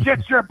 Yeah,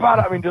 get your butt.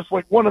 Just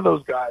like one of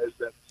those guys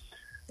that,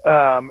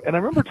 and I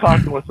remember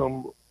talking with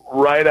him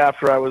right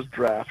after I was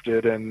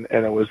drafted and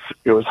it was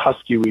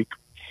Husky week.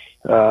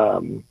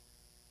 And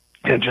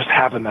just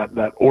having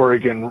that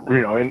Oregon,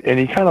 and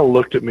he kind of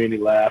looked at me and he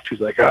laughed. He's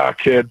like,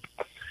 kid,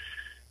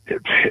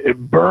 it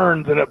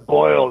burns and it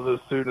boils as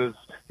soon as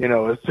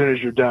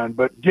you're done,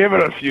 but give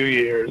it a few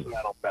years and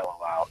that'll mellow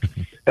out.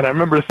 And I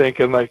remember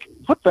thinking, like,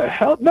 what the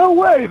hell? No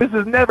way. This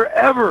is never,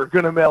 ever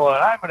going to mellow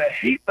out. I'm going to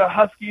hate the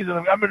Huskies and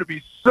I'm going to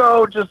be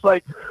so just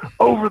like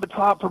over the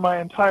top for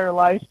my entire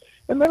life.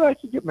 And then I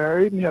could get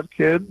married and have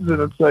kids. And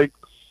it's like,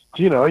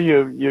 you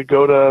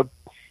go to,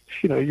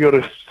 you go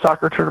to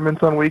soccer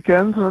tournaments on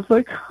weekends and it's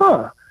like,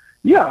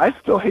 yeah, I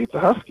still hate the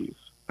Huskies.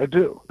 I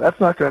do. That's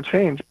not going to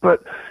change.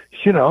 But,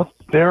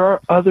 there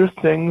are other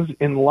things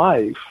in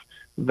life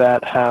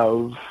that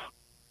have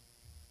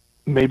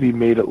maybe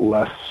made it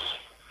less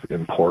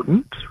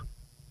important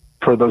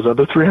for those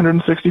other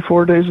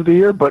 364 days of the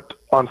year. But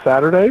on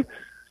Saturday,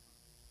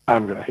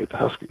 I'm going to hate the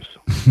Huskies.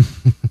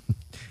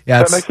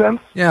 Yeah, does that make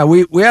sense? Yeah,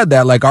 we had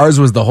that. Like, ours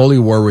was the holy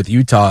war with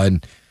Utah,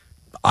 and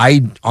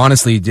I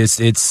honestly just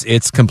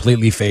it's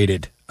completely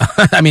faded.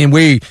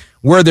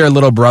 We're their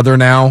little brother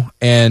now,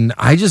 and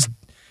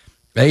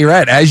you're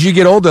right. As you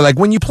get older, like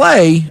when you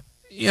play,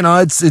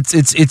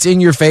 it's in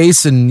your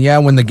face, and yeah,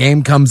 when the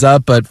game comes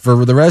up. But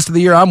for the rest of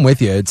the year, I'm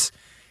with you.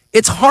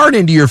 It's hard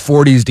into your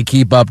 40s to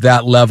keep up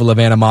that level of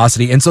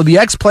animosity, and so the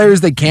ex-players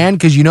that can,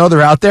 because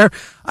they're out there,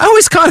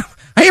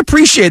 I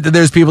appreciate that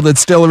there's people that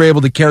still are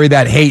able to carry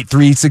that hate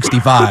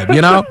 365.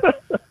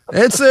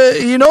 It's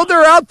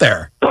they're out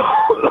there.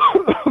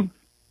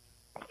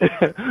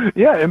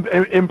 Yeah,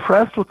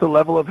 impressed with the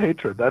level of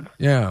hatred. That's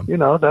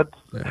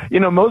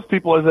most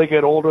people as they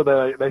get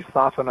older they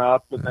soften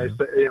up and they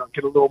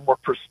get a little more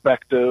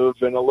perspective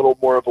and a little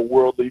more of a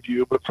worldly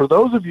view. But for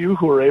those of you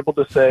who are able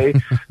to say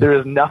there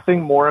is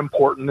nothing more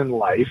important in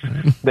life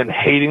than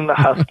hating the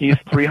Huskies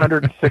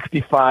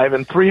 365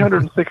 and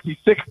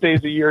 366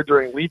 days a year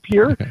during leap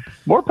year,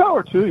 more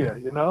power to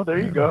you. There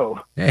you go.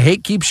 Yeah,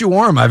 hate keeps you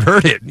warm. I've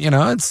heard it.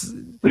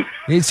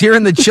 It's here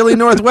in the chilly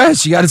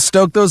Northwest. You got to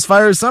stoke those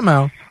fires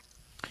somehow.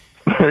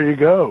 There you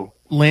go.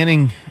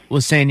 Lanning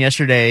was saying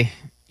yesterday,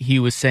 he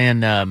was saying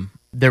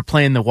they're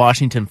playing the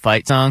Washington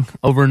fight song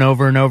over and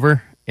over and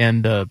over,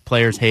 and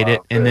players hate it.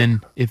 And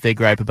then if they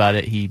gripe about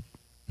it, he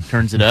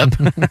turns it up.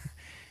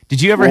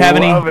 Did you ever have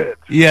any? It.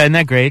 Yeah, isn't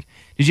that great?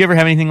 Did you ever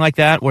have anything like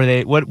that where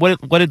they what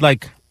did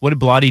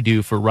Blotty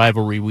do for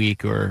rivalry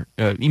week or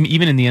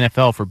even in the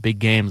NFL for big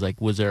games? Like,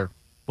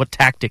 what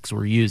tactics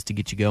were used to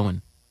get you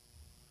going?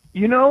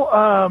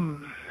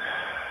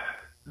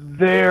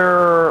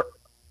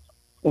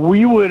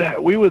 We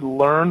would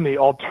learn the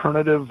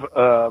alternative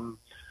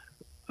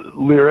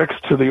lyrics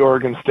to the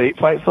Oregon State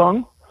fight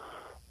song,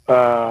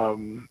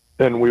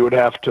 and we would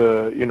have to,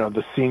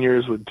 the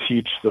seniors would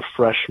teach the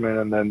freshmen,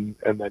 and then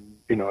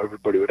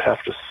everybody would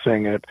have to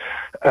sing it.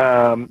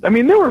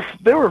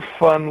 There were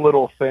fun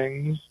little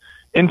things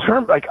in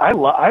terms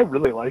I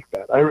really like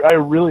that. I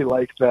really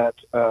like that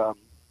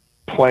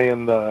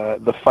playing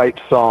the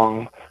fight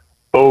song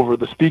over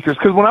the speakers,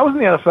 because when I was in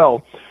the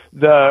NFL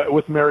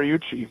with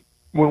Mariucci,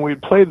 when we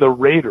played the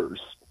Raiders,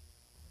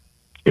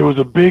 it was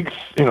a big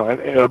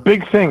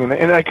thing,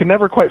 and I could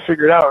never quite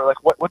figure it out. Like,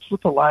 what's with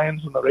the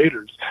Lions and the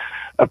Raiders?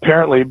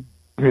 Apparently,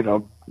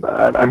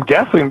 I'm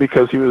guessing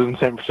because he was in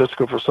San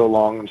Francisco for so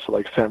long, and so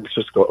like San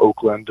Francisco,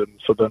 Oakland, and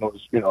so then it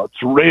was,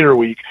 it's Raider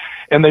week,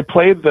 and they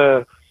played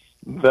the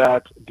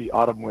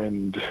autumn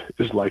wind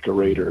is like a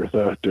raider.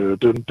 The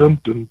dun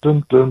dun dun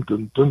dun dun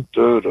dun dun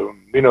dun dun.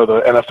 The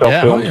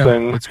NFL film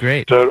thing. That's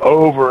great.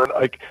 Over and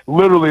like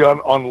literally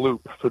on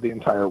loop for the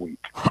entire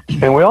week,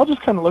 and we all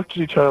just kind of looked at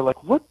each other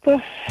like, "What the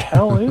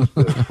hell is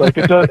this?" Like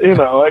it does,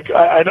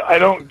 I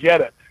don't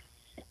get it,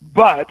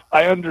 but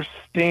I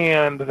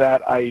understand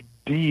that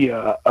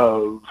idea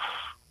of,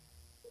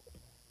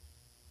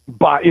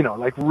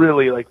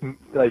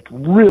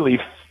 really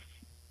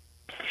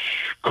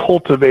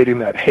cultivating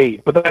that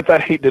hate, but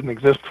that hate didn't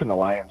exist between the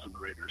Lions and the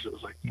Raiders. It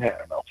was like, I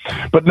don't know.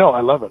 But no, I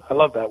love it. I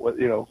love that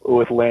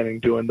with Lanning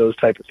doing those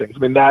type of things.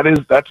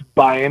 That's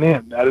buying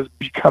in. That is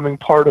becoming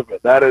part of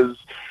it. That is,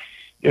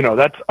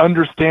 that's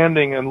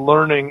understanding and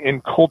learning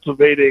and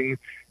cultivating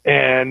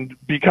and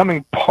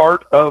becoming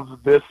part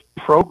of this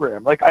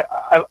program. Like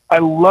I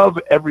love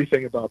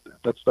everything about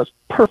that. That's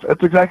perfect.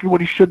 That's exactly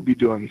what he should be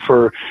doing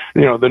for,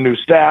 the new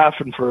staff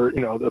and for,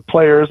 the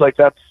players. Like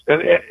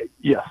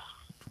yes.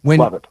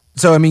 Love it.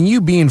 So, I mean,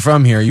 you being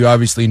from here, you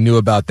obviously knew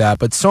about that,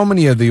 but so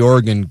many of the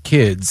Oregon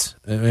kids,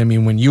 I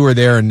mean, when you were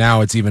there and now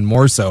it's even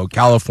more so,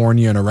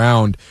 California and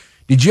around,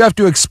 did you have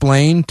to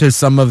explain to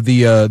some of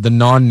the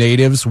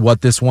non-natives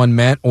what this one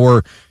meant,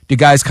 or did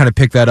guys kind of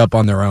pick that up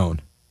on their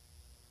own?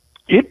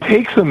 It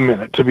takes a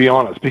minute, to be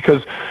honest,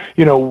 because,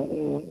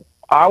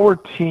 our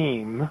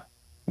team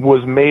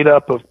was made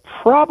up of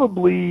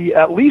probably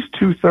at least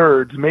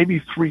 2/3, maybe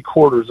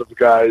 3/4 of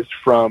guys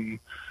from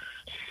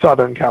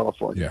Southern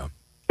California. Yeah.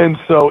 And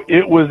so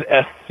it was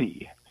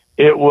SC.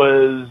 It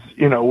was,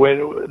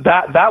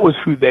 that was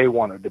who they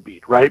wanted to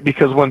beat, right?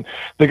 Because when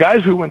the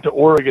guys who went to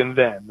Oregon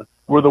then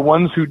were the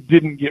ones who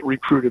didn't get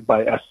recruited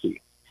by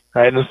SC,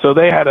 right? And so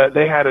they had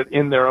it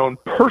in their own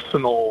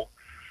personal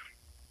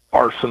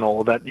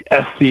arsenal that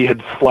SC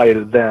had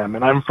slighted them.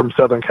 And I'm from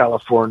Southern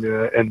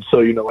California, and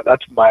so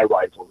that's my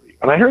rivalry.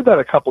 And I heard that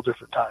a couple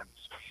different times.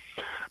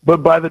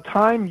 But by the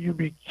time you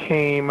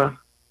became,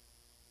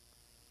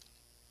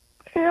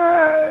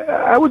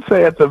 I would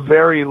say at the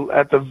very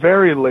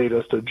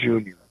latest a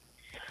junior,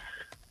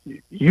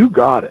 you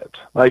got it.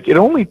 Like, it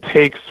only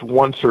takes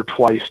once or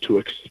twice to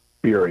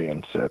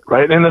experience it,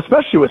 right? And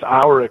especially with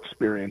our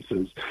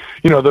experiences,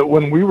 that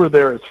when we were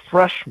there as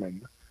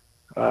freshmen,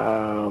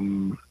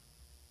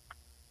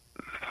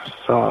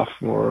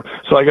 sophomore.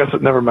 So I guess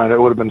never mind. It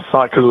would have been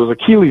because it was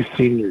Achilles'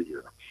 senior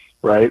year,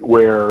 right,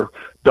 where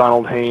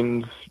Donald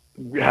Haynes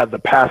had the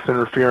pass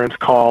interference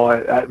call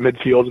at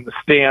midfield, and the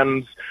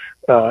stands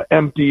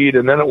emptied,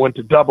 and then it went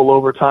to double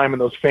overtime,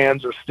 and those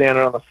fans are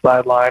standing on the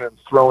sideline and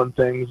throwing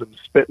things and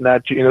spitting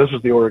at you. This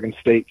was the Oregon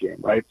State game,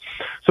 right?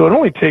 So it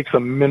only takes a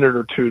minute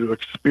or two to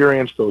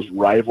experience those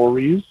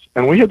rivalries,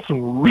 and we had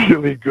some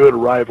really good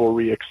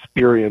rivalry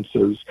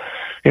experiences,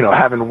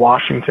 having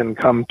Washington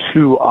come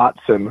to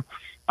Autzen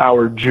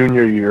our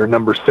junior year,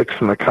 number 6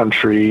 in the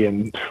country,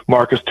 and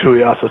Marcus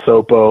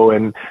Tuiasosopo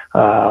and,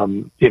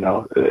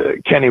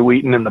 Kenny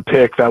Wheaton in the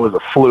pick. That was a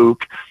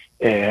fluke.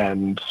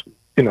 And,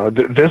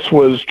 this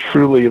was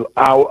truly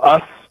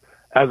us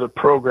as a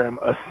program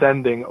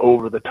ascending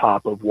over the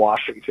top of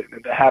Washington.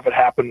 And to have it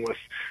happen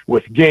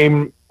was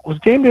game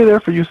day there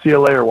for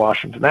UCLA or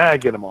Washington? I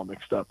get them all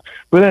mixed up.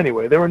 But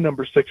anyway, they were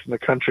number 6 in the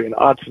country, and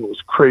Autzen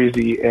was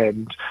crazy.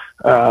 And,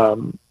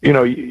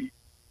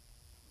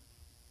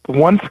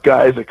 once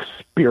guys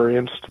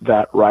experienced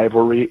that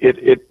rivalry,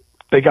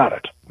 they got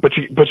it. But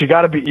you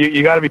got to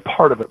be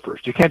part of it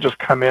first. You can't just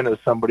come in as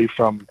somebody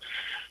from,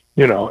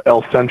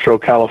 El Centro,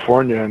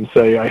 California, and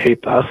say I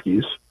hate the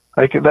Huskies.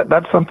 Like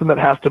that's something that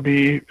has to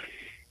be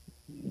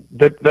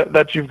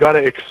that you've got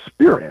to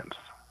experience.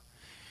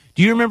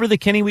 Do you remember the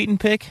Kenny Wheaton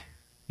pick?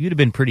 You'd have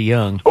been pretty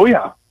young. Oh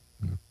yeah.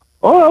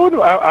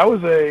 Oh, I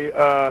was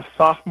a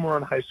sophomore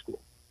in high school.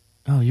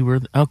 Oh, you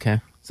were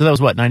okay. So that was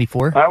what,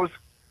 94? I was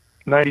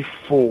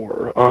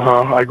 94.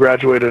 I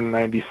graduated in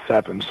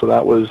 97, so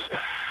that was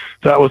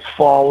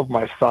fall of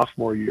my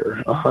sophomore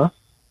year.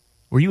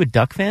 Were you a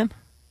Duck fan?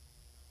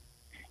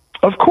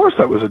 Of course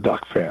I was a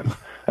Duck fan.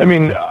 I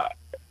mean,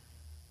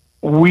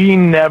 we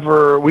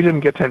didn't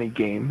get to any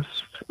games,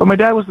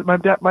 but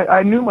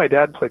I knew my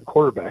dad played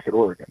quarterback at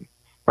Oregon,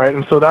 right?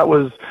 And so that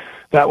was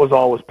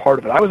always part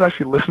of it. I was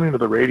actually listening to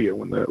the radio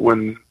when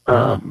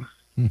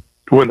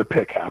the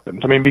pick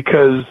happened. I mean,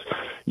 because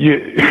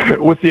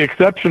with the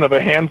exception of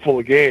a handful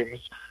of games,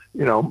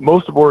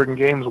 most of Oregon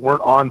games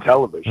weren't on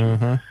television.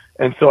 Mm-hmm.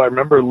 And so I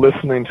remember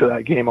listening to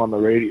that game on the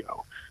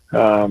radio.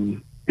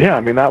 I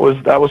mean, that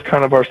was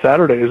kind of our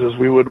Saturdays, is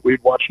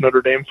we'd watch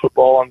Notre Dame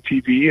football on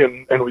TV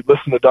and we'd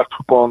listen to Duck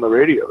football on the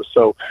radio.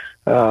 So,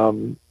 I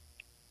mean,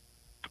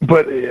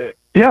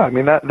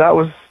 that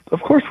was,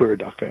 of course we were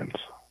Duck fans.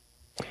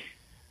 All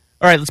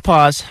right, let's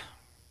pause.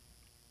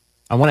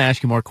 I want to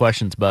ask you more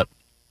questions, but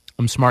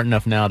I'm smart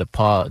enough now to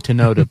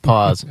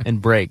pause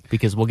and break,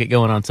 because we'll get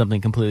going on something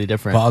completely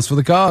different. Pause for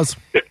the cause.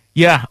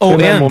 Yeah. Oh, and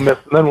then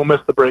we'll miss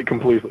the break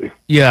completely.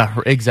 Yeah,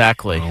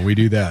 exactly. Oh, we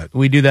do that.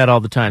 We do that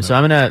all the time. So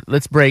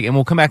let's break, and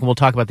we'll come back and we'll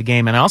talk about the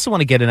game. And I also want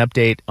to get an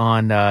update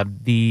on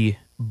the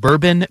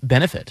bourbon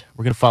benefit.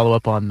 We're going to follow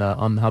up on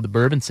how the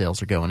bourbon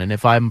sales are going, and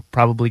if I'm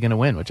probably going to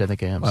win, which I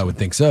think I am. I would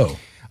think so.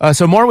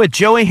 So more with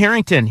Joey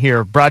Harrington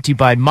here, brought to you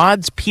by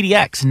Mods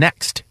PDX,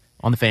 next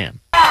on The Fan.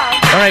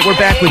 All right, we're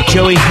back with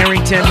Joey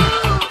Harrington.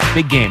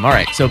 Big game. All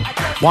right, so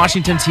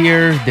Washington's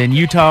here, then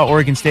Utah,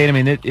 Oregon State. I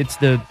mean, it's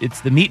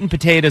the meat and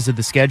potatoes of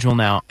the schedule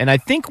now. And I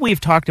think we've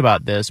talked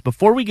about this.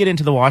 Before we get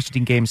into the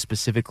Washington game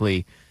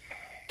specifically,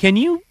 can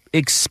you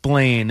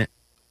explain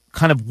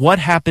kind of what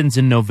happens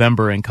in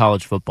November in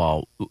college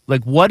football?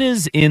 Like, what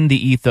is in the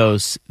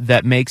ethos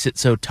that makes it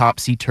so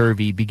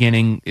topsy-turvy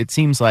beginning, it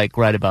seems like,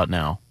 right about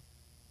now?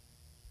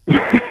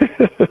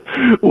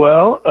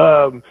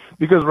 Well,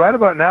 because right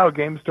about now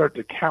games start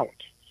to count,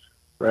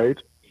 right?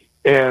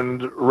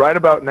 And right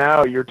about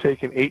now you're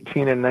taking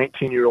 18 and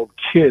 19-year-old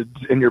kids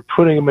and you're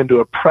putting them into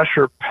a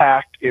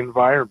pressure-packed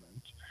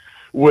environment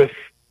with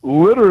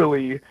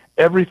literally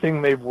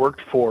everything they've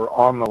worked for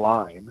on the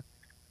line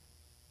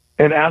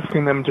and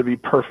asking them to be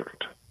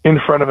perfect in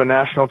front of a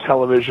national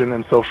television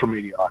and social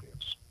media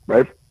audience,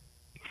 right?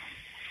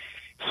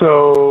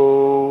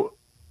 So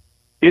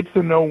it's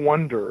a no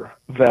wonder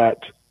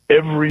that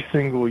every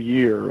single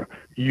year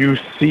you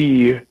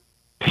see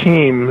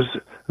teams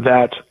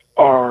that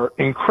are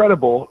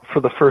incredible for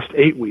the first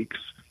 8 weeks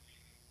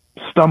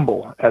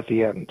stumble at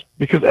the end,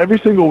 because every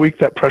single week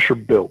that pressure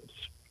builds.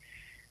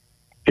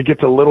 It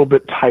gets a little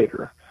bit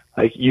tighter.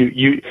 Like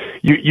you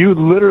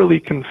literally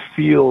can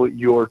feel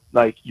your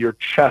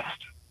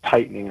chest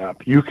tightening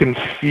up. You can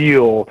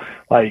feel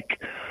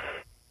like,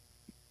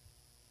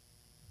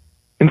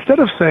 instead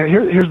of saying,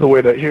 here's the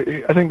way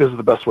to, I think this is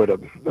the best way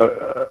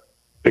to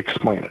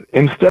explain it.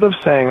 Instead of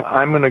saying,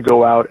 I'm going to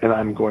go out and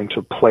I'm going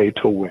to play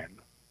to win,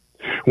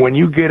 when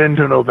you get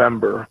into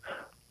November,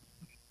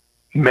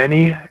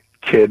 many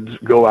kids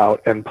go out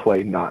and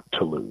play not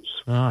to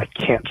lose. I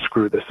can't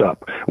screw this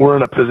up. We're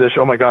in a position,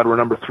 oh my God, we're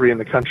number 3 in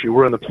the country.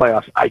 We're in the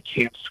playoffs. I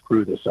can't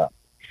screw this up.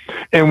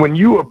 And when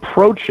you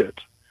approach it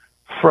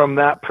from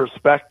that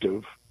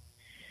perspective,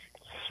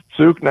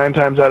 Zook, 9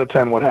 times out of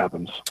 10, what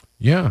happens?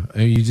 Yeah,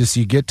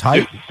 you get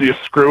tight. You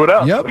screw it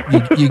up.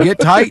 Yep, you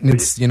get tight, and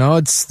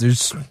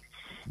there's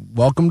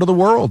welcome to the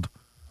world.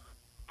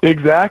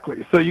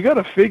 Exactly. So you got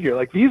to figure,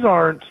 like, these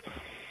aren't,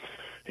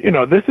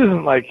 this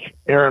isn't like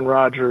Aaron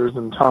Rodgers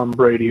and Tom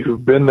Brady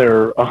who've been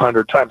there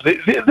 100 times.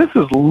 This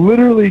is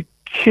literally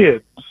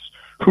kids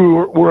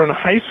who were in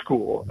high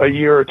school a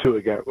year or two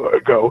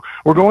ago.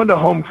 We're going to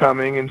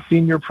homecoming and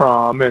senior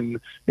prom and,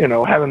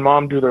 having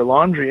mom do their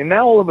laundry. And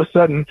now all of a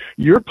sudden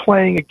you're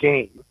playing a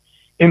game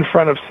in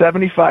front of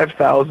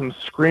 75,000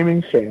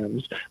 screaming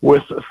fans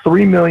with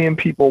 3 million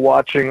people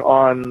watching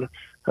on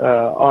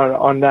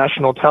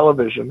national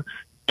television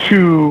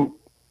to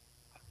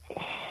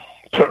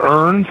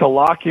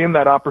lock in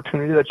that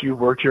opportunity that you've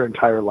worked your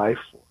entire life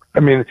for. I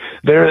mean,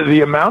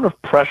 the amount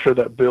of pressure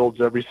that builds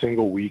every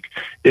single week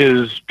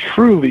is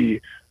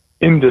truly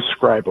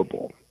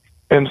indescribable.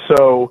 And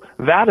so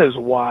that is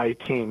why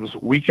teams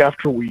week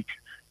after week,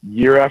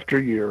 year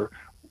after year,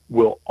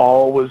 will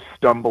always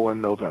stumble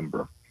in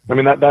November. I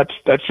mean, that's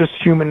just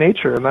human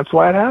nature, and that's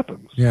why it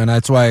happens. Yeah, and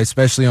that's why,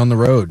 especially on the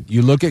road,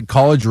 you look at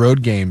college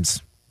road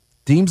games,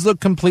 teams look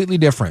completely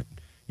different.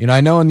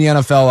 I know in the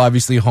NFL,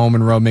 obviously home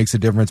and road makes a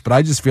difference, but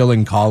I just feel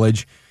in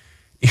college,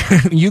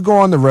 you go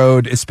on the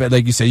road,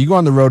 like you say, you go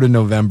on the road in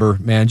November,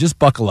 man, just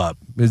buckle up.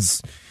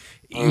 It's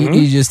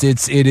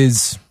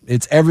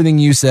everything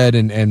you said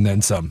and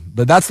then some.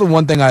 But that's the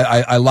one thing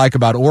I like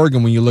about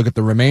Oregon when you look at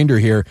the remainder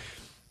here.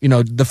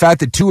 The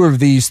fact that 2 of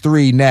these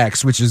 3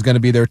 next, which is going to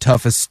be their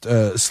toughest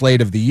slate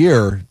of the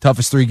year,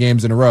 toughest 3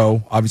 games in a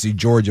row, obviously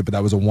Georgia, but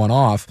that was a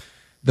one-off.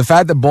 The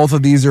fact that both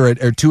of these or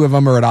 2 of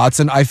them are at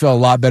Autzen, I feel a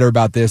lot better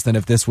about this than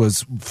if this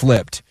was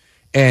flipped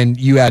and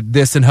you had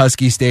this in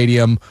Husky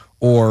Stadium,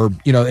 or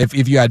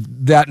if you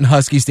had that in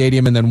Husky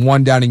Stadium and then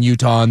one down in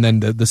Utah and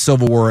then the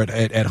Civil War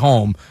at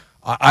home.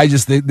 I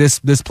just think this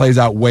plays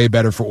out way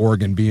better for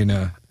Oregon being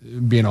a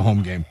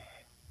home game.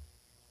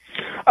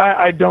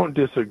 I don't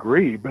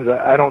disagree, but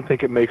I don't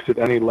think it makes it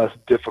any less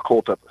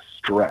difficult of a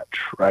stretch,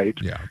 right?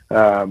 Yeah.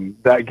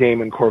 That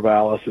game in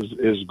Corvallis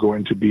is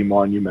going to be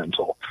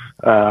monumental.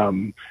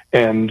 And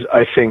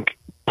I think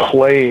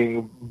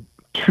playing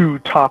 2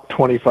 top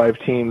 25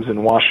 teams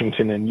in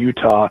Washington and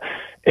Utah,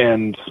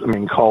 and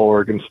call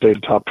Oregon State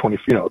a top 20,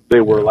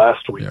 they were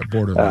last week,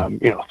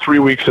 3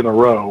 weeks in a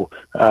row.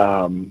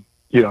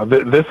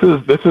 This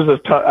is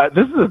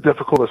as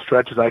difficult a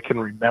stretch as I can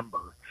remember,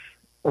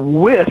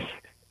 with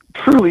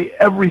truly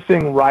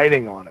everything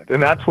riding on it.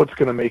 And that's what's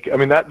going to make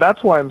it.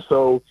 That's why I'm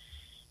so,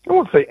 I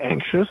won't say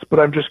anxious, but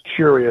I'm just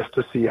curious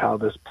to see how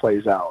this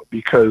plays out,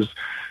 because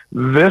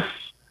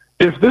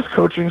if this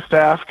coaching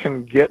staff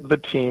can get the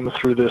team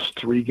through this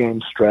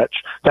 3-game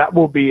stretch, that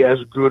will be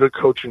as good a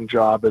coaching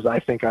job as I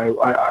think I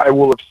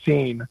will have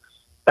seen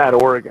at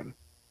Oregon,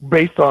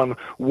 based on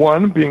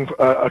 1, being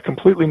a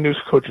completely new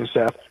coaching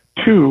staff,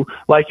 2,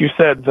 like you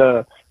said,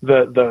 the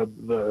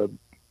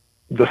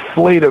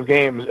slate of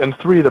games, and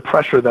 3, the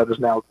pressure that is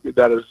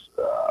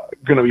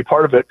going to be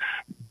part of it,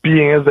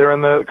 being as they're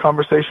in the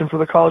conversation for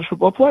the college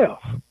football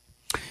playoff.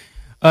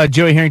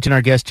 Joey Harrington,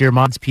 our guest here,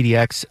 Mods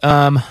PDX.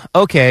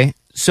 Okay,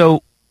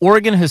 so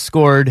Oregon has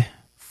scored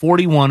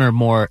 41 or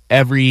more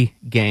every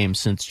game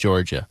since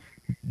Georgia.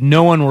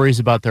 No one worries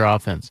about their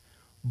offense.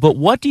 But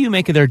what do you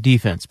make of their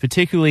defense,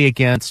 particularly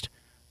against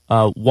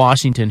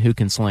Washington, who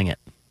can sling it?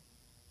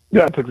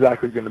 Yeah, it's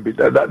exactly going to be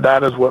that.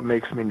 That is what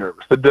makes me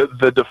nervous.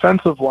 The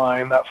defensive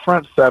line, that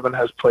front 7,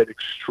 has played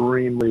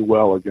extremely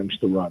well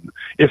against the run.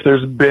 If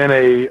there's been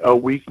a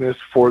weakness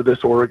for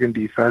this Oregon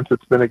defense,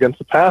 it's been against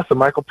the pass, and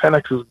Michael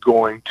Penix is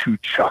going to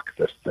chuck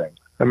this thing.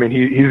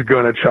 He's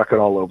going to chuck it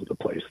all over the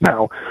place.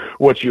 Now,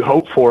 what you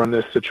hope for in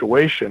this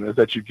situation is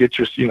that you get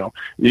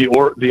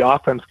the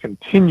offense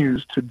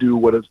continues to do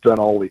what it's done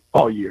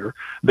all year.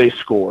 They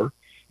score.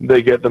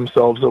 They get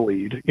themselves a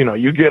lead.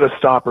 You get a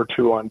stop or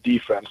 2 on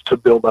defense to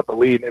build up a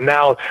lead. And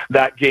now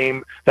that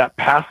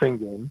passing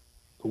game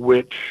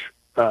which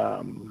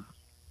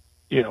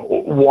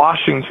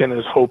Washington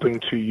is hoping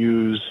to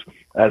use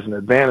as an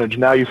advantage.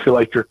 Now you feel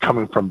like you're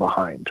coming from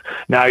behind.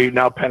 Now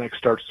Penix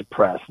starts to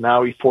press.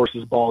 Now he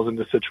forces balls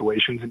into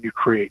situations and you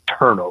create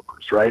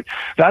turnovers, right?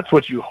 That's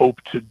what you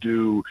hope to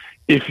do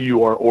if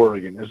you are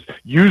Oregon, is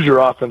use your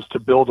offense to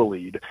build a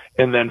lead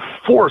and then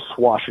force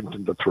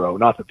Washington to throw.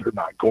 Not that they're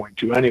not going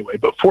to anyway,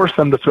 but force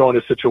them to throw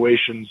into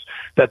situations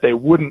that they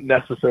wouldn't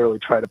necessarily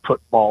try to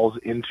put balls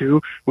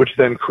into, which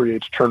then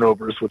creates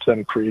turnovers, which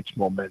then creates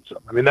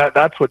momentum. I mean,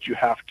 that's what you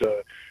have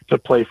to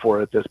play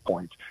for at this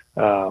point.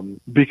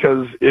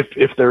 Because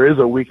if there is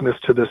a weakness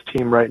to this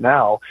team right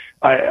now,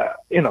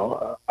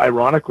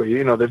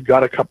 ironically, they've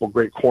got a couple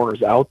great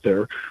corners out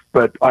there,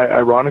 but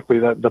ironically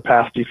that the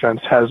pass defense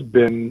has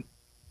been,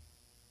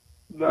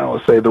 I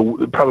would say,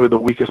 probably the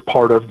weakest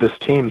part of this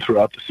team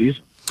throughout the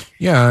season.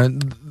 Yeah,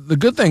 the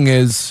good thing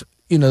is,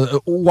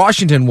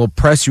 Washington will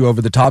press you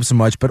over the top so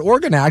much, but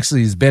Oregon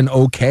actually has been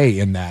okay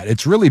in that.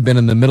 It's really been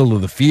in the middle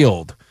of the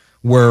field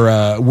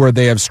where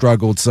they have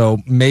struggled. So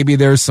maybe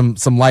there's some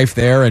life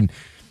there. And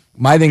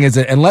my thing is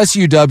that unless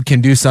UW can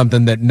do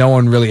something that no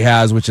one really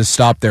has, which is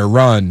stop their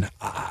run,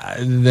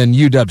 then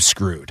UW's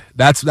screwed.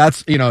 That's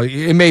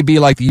it may be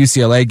like the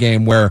UCLA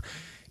game where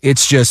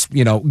it's just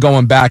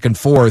going back and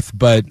forth.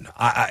 But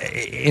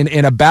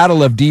in a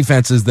battle of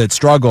defenses that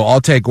struggle,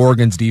 I'll take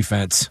Oregon's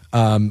defense.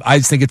 I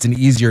just think it's an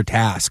easier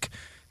task.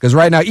 Because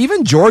right now,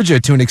 even Georgia,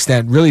 to an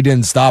extent, really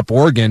didn't stop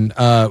Oregon.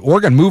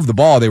 Oregon moved the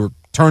ball. They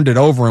turned it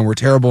over and were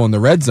terrible in the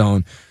red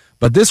zone.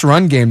 But this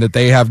run game that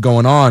they have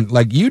going on,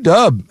 like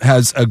UW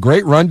has a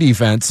great run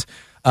defense,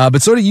 but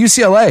so did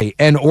UCLA,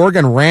 and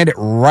Oregon ran it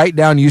right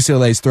down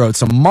UCLA's throat.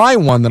 So my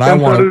one that I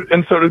want,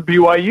 and so did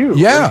BYU.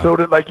 Yeah, and so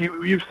did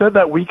you've said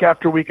that week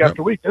after week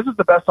after week. This is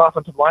the best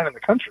offensive line in the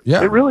country.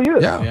 Yeah, it really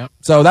is. Yeah.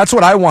 So that's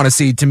what I want to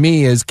see. To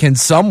me, is can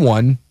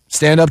someone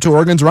stand up to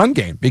Oregon's run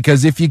game?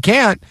 Because if you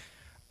can't.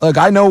 Look,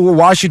 I know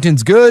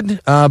Washington's good,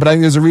 but I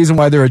think there's a reason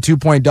why they're a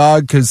 2-point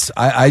dog because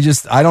I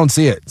don't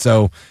see it.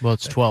 So, well,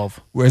 it's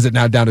 12. Where is it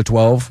now? Down to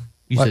 12?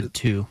 You said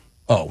 2.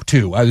 Oh,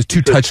 2. I was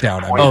 2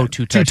 touchdown.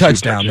 Two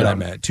touchdown that I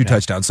meant. 2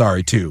 touchdowns.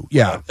 Sorry, 2.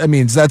 Yeah, I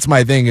mean that's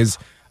my thing. Is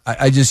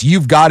I just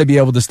you've got to be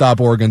able to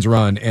stop Oregon's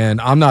run, and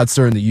I'm not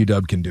certain that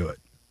UW can do it.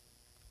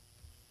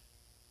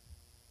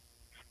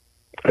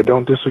 I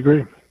don't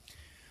disagree.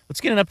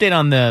 Let's get an update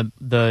on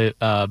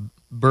the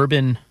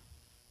bourbon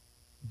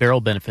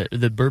barrel benefit,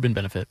 the bourbon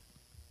benefit.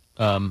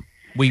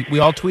 We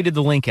all tweeted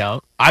the link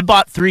out. I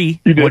bought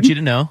 3. You did? I want you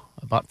to know.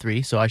 I bought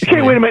 3, so I should.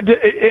 Okay, wait a minute.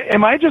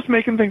 Am I just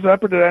making things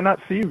up, or did I not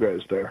see you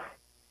guys there?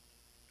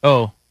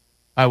 Oh,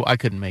 I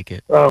couldn't make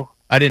it. Oh,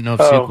 I didn't know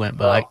if Suk went,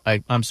 but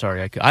I'm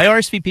sorry. I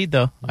RSVP'd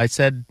though. I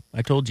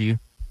told you.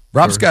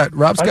 Rob's got.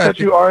 I thought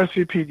you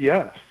RSVP'd.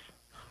 Yes.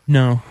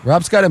 No,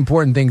 Rob's got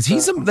important things.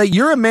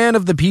 You're a man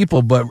of the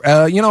people, but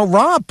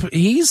Rob,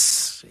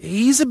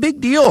 he's a big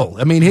deal.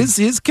 I mean,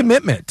 his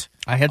commitment.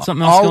 I had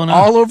something else going on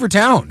all over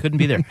town. Couldn't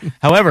be there.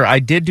 However, I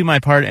did do my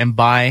part and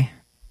buy.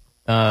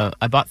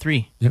 I bought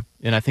 3,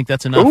 and I think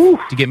that's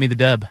enough to get me the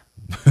dub.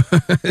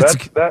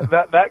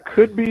 That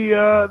could be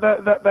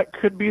that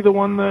could be the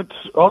one that.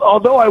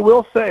 Although I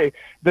will say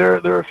there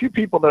are a few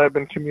people that I've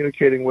been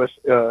communicating with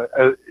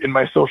in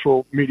my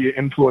social media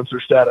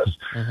influencer status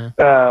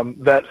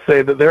that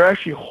say that they're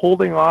actually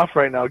holding off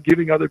right now,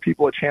 giving other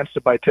people a chance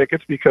to buy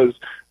tickets because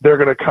they're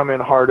going to come in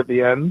hard at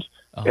the end.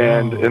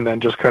 And then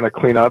just kind of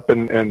clean up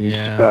and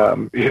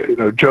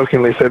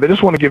jokingly say they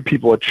just want to give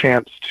people a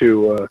chance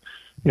to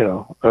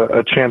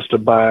a chance to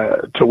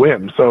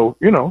win. So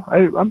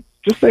I'm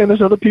just saying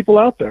there's other people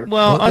out there.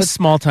 Well, us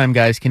small time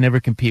guys can never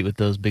compete with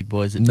those big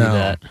boys that do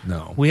that.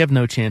 No, we have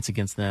no chance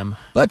against them.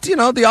 But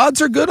the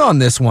odds are good on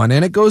this one,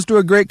 and it goes to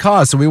a great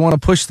cause. So we want to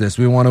push this.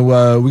 We want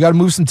to. We got to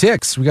move some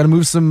ticks. We got to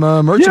move some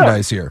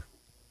merchandise here.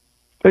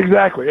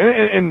 Exactly,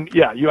 and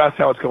yeah, you asked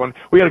how it's going.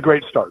 We had a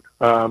great start.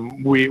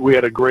 We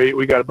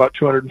got about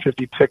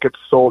 250 tickets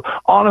sold.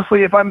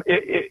 Honestly, if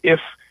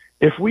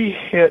we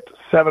hit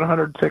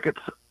 700 tickets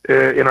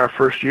in our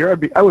first year,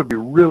 I would be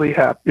really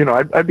happy.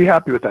 I'd be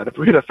happy with that. If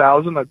we hit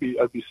 1,000, I'd be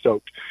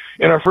stoked.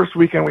 In our first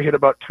weekend, we hit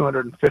about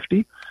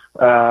 250.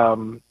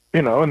 And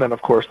then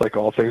of course, like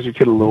all things, you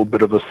get a little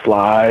bit of a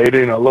slide,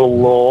 a little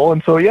lull,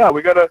 and so yeah,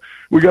 we gotta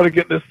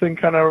get this thing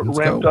kind of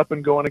ramped up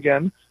and going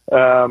again.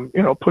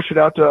 Push it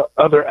out to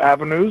other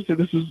avenues.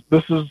 This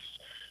is.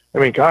 I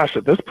mean, gosh,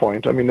 at this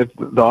point, the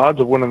odds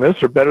of winning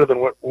this are better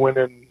than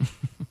winning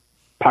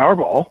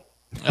Powerball.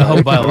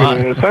 Oh, by a lot.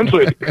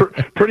 Essentially,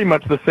 it's pretty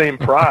much the same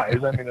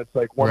prize. I mean, it's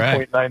like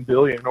 $1.9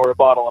 billion or a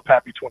bottle of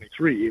Pappy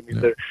 23. I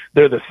mean,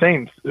 they're the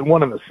same,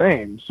 one and the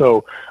same.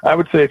 So I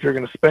would say if you're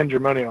going to spend your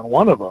money on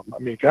one of them,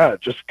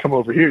 God, just come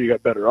over here. You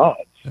got better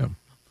odds. Yeah.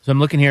 So I'm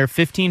looking here,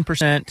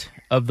 15%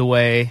 of the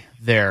way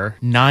there,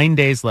 9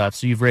 days left.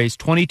 So you've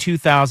raised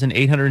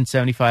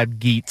 $22,875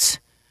 geets.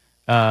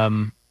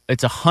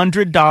 It's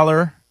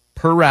 $100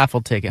 per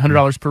raffle ticket,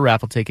 $100 per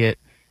raffle ticket,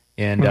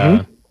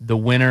 and the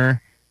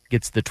winner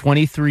gets the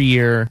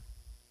 23-year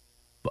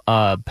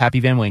Pappy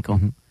Van Winkle,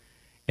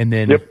 and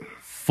then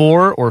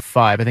 4 or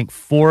 5. I think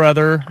 4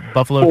 other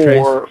Buffalo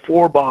Trace.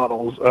 4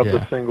 bottles of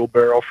the single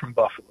barrel from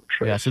Buffalo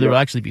Trace. Yeah, so there will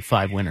actually be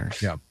 5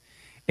 winners. Yeah.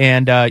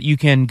 And you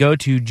can go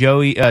to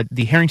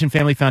the Harrington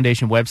Family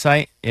Foundation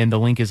website, and the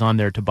link is on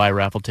there to buy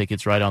raffle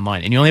tickets right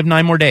online. And you only have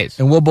 9 more days.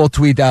 And we'll both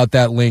tweet out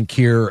that link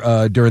here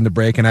during the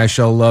break, and I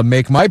shall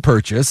make my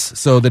purchase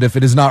so that if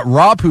it is not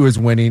Rob who is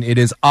winning, it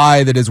is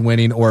I that is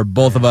winning, or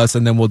both of us,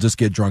 and then we'll just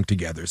get drunk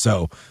together.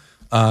 So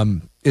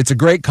it's a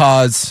great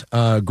cause,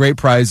 great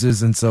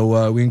prizes, and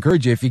so we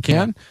encourage you, if you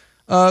can,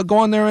 go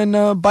on there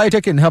and buy a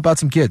ticket and help out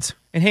some kids.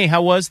 And hey,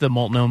 how was the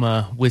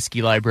Multnomah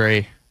Whiskey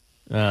Library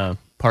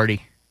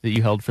party that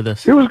you held for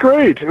this? It was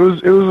great. It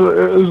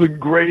was a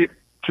great,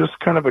 just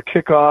kind of a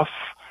kickoff.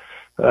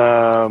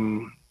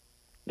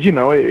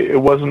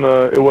 It wasn't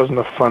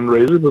a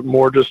fundraiser, but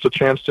more just a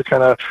chance to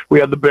kind of. We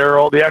had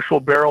the actual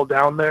barrel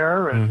down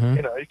there, and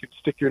you could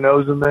stick your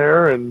nose in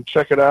there and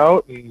check it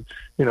out, and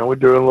we're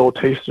doing a little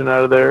tasting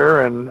out of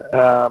there, and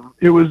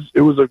it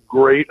was a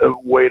great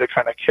way to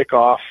kind of kick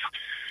off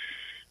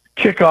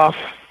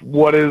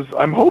what is,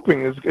 I'm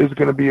hoping, is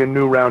going to be a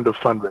new round of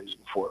fundraising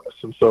for us.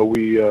 And so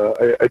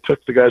I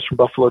took the guys from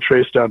Buffalo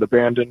Trace down to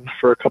Bandon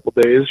for a couple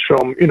days, show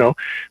them,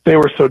 they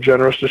were so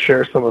generous to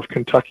share some of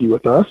Kentucky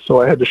with us.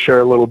 So I had to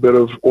share a little bit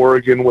of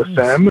Oregon with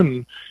them,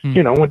 and,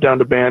 went down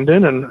to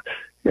Bandon, and,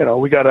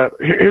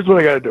 here's what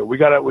I got to do. We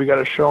got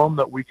to show them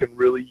that we can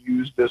really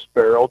use this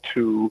barrel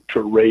to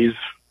raise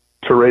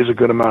a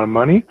good amount of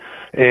money.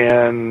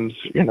 And,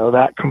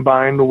 that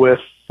combined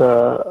with,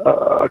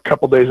 a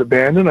couple days at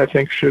Bandon, I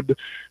think should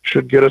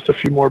get us a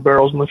few more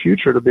barrels in the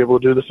future to be able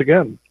to do this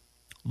again.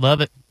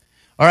 Love it.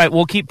 All right,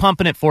 we'll keep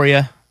pumping it for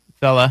you,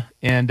 fella,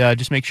 and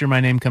just make sure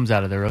my name comes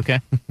out of there, okay?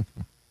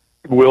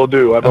 Will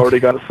do. I've already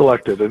got it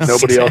selected, and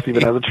nobody else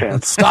even has a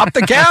chance. Stop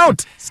the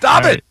count!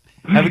 Stop it!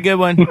 Have a good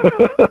one.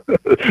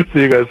 See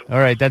you guys. All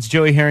right, that's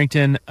Joey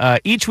Harrington.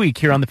 Each week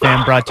here on The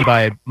Fan, brought to you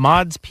by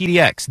Mods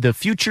PDX. The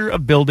future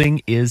of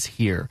building is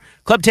here.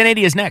 Club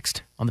 1080 is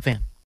next on The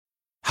Fan.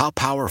 How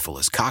powerful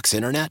is Cox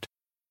Internet?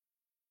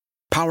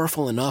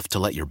 Powerful enough to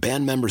let your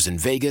band members in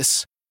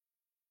Vegas,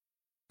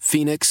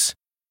 Phoenix,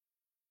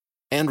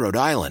 and Rhode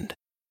Island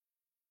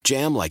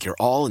jam like you're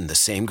all in the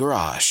same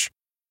garage.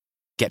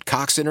 Get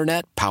Cox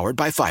Internet powered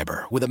by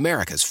fiber with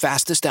America's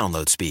fastest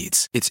download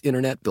speeds. It's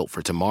internet built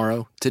for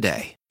tomorrow,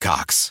 today.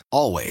 Cox,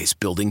 always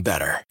building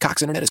better.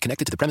 Cox Internet is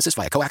connected to the premises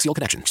via coaxial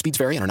connection. Speeds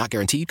vary and are not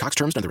guaranteed. Cox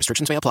terms and other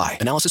restrictions may apply.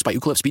 Analysis by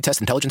Ookla Speed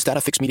Test Intelligence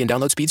Data. Fixed median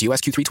download speeds.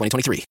 US Q3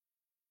 2023.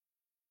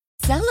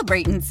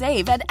 Celebrate and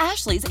save at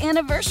Ashley's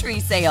Anniversary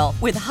Sale.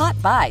 With Hot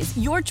Buys,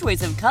 your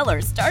choice of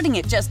colors starting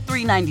at just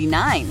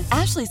 $3.99.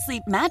 Ashley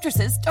Sleep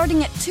mattresses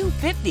starting at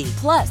 $2.50.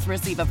 Plus,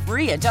 receive a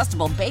free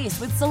adjustable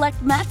base with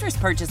select mattress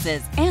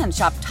purchases. And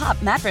shop top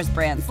mattress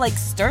brands like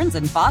Stearns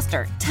 &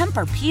 Foster,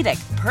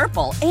 Tempur-Pedic,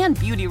 Purple, and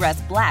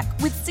Beautyrest Black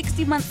with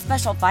 60-month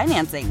special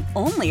financing.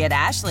 Only at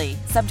Ashley.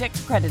 Subject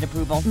to credit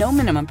approval. No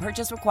minimum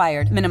purchase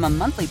required. Minimum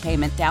monthly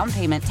payment, down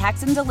payment,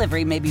 tax, and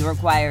delivery may be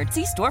required.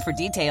 See store for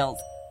details.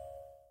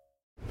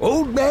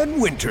 Old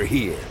Man Winter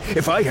here.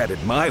 If I had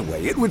it my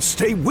way, it would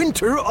stay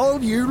winter all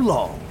year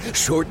long.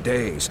 Short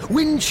days,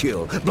 wind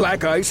chill,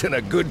 black ice, and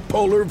a good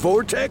polar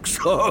vortex.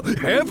 Oh,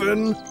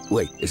 heaven.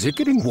 Wait, is it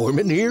getting warm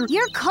in here?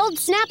 Your cold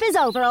snap is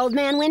over, Old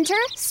Man Winter.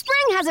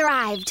 Spring has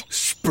arrived.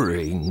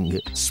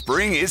 Spring.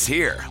 Spring is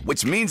here,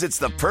 which means it's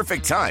the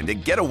perfect time to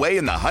get away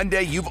in the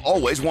Hyundai you've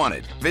always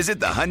wanted. Visit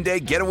the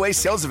Hyundai Getaway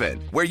Sales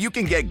Event, where you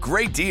can get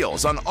great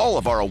deals on all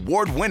of our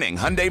award-winning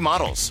Hyundai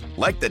models,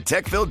 like the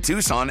tech-filled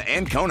Tucson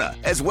and Kona,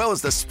 as well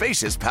as the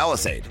spacious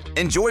Palisade.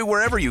 Enjoy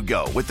wherever you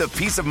go with the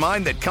peace of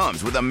mind that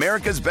comes with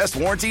America's best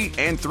warranty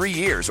and 3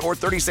 years or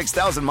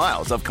 36,000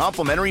 miles of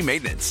complimentary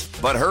maintenance.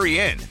 But hurry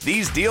in,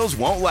 these deals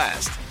won't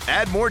last.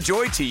 Add more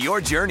joy to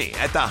your journey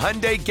at the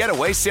Hyundai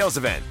Getaway Sales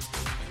Event.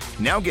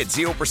 Now get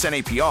 0%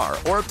 APR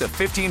or up to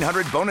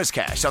 $1,500 bonus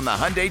cash on the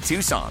Hyundai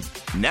Tucson.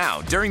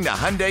 Now during the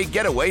Hyundai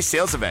Getaway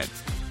Sales Event.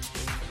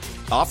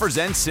 Offers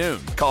end soon.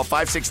 Call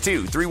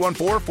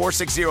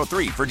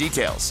 562-314-4603 for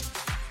details.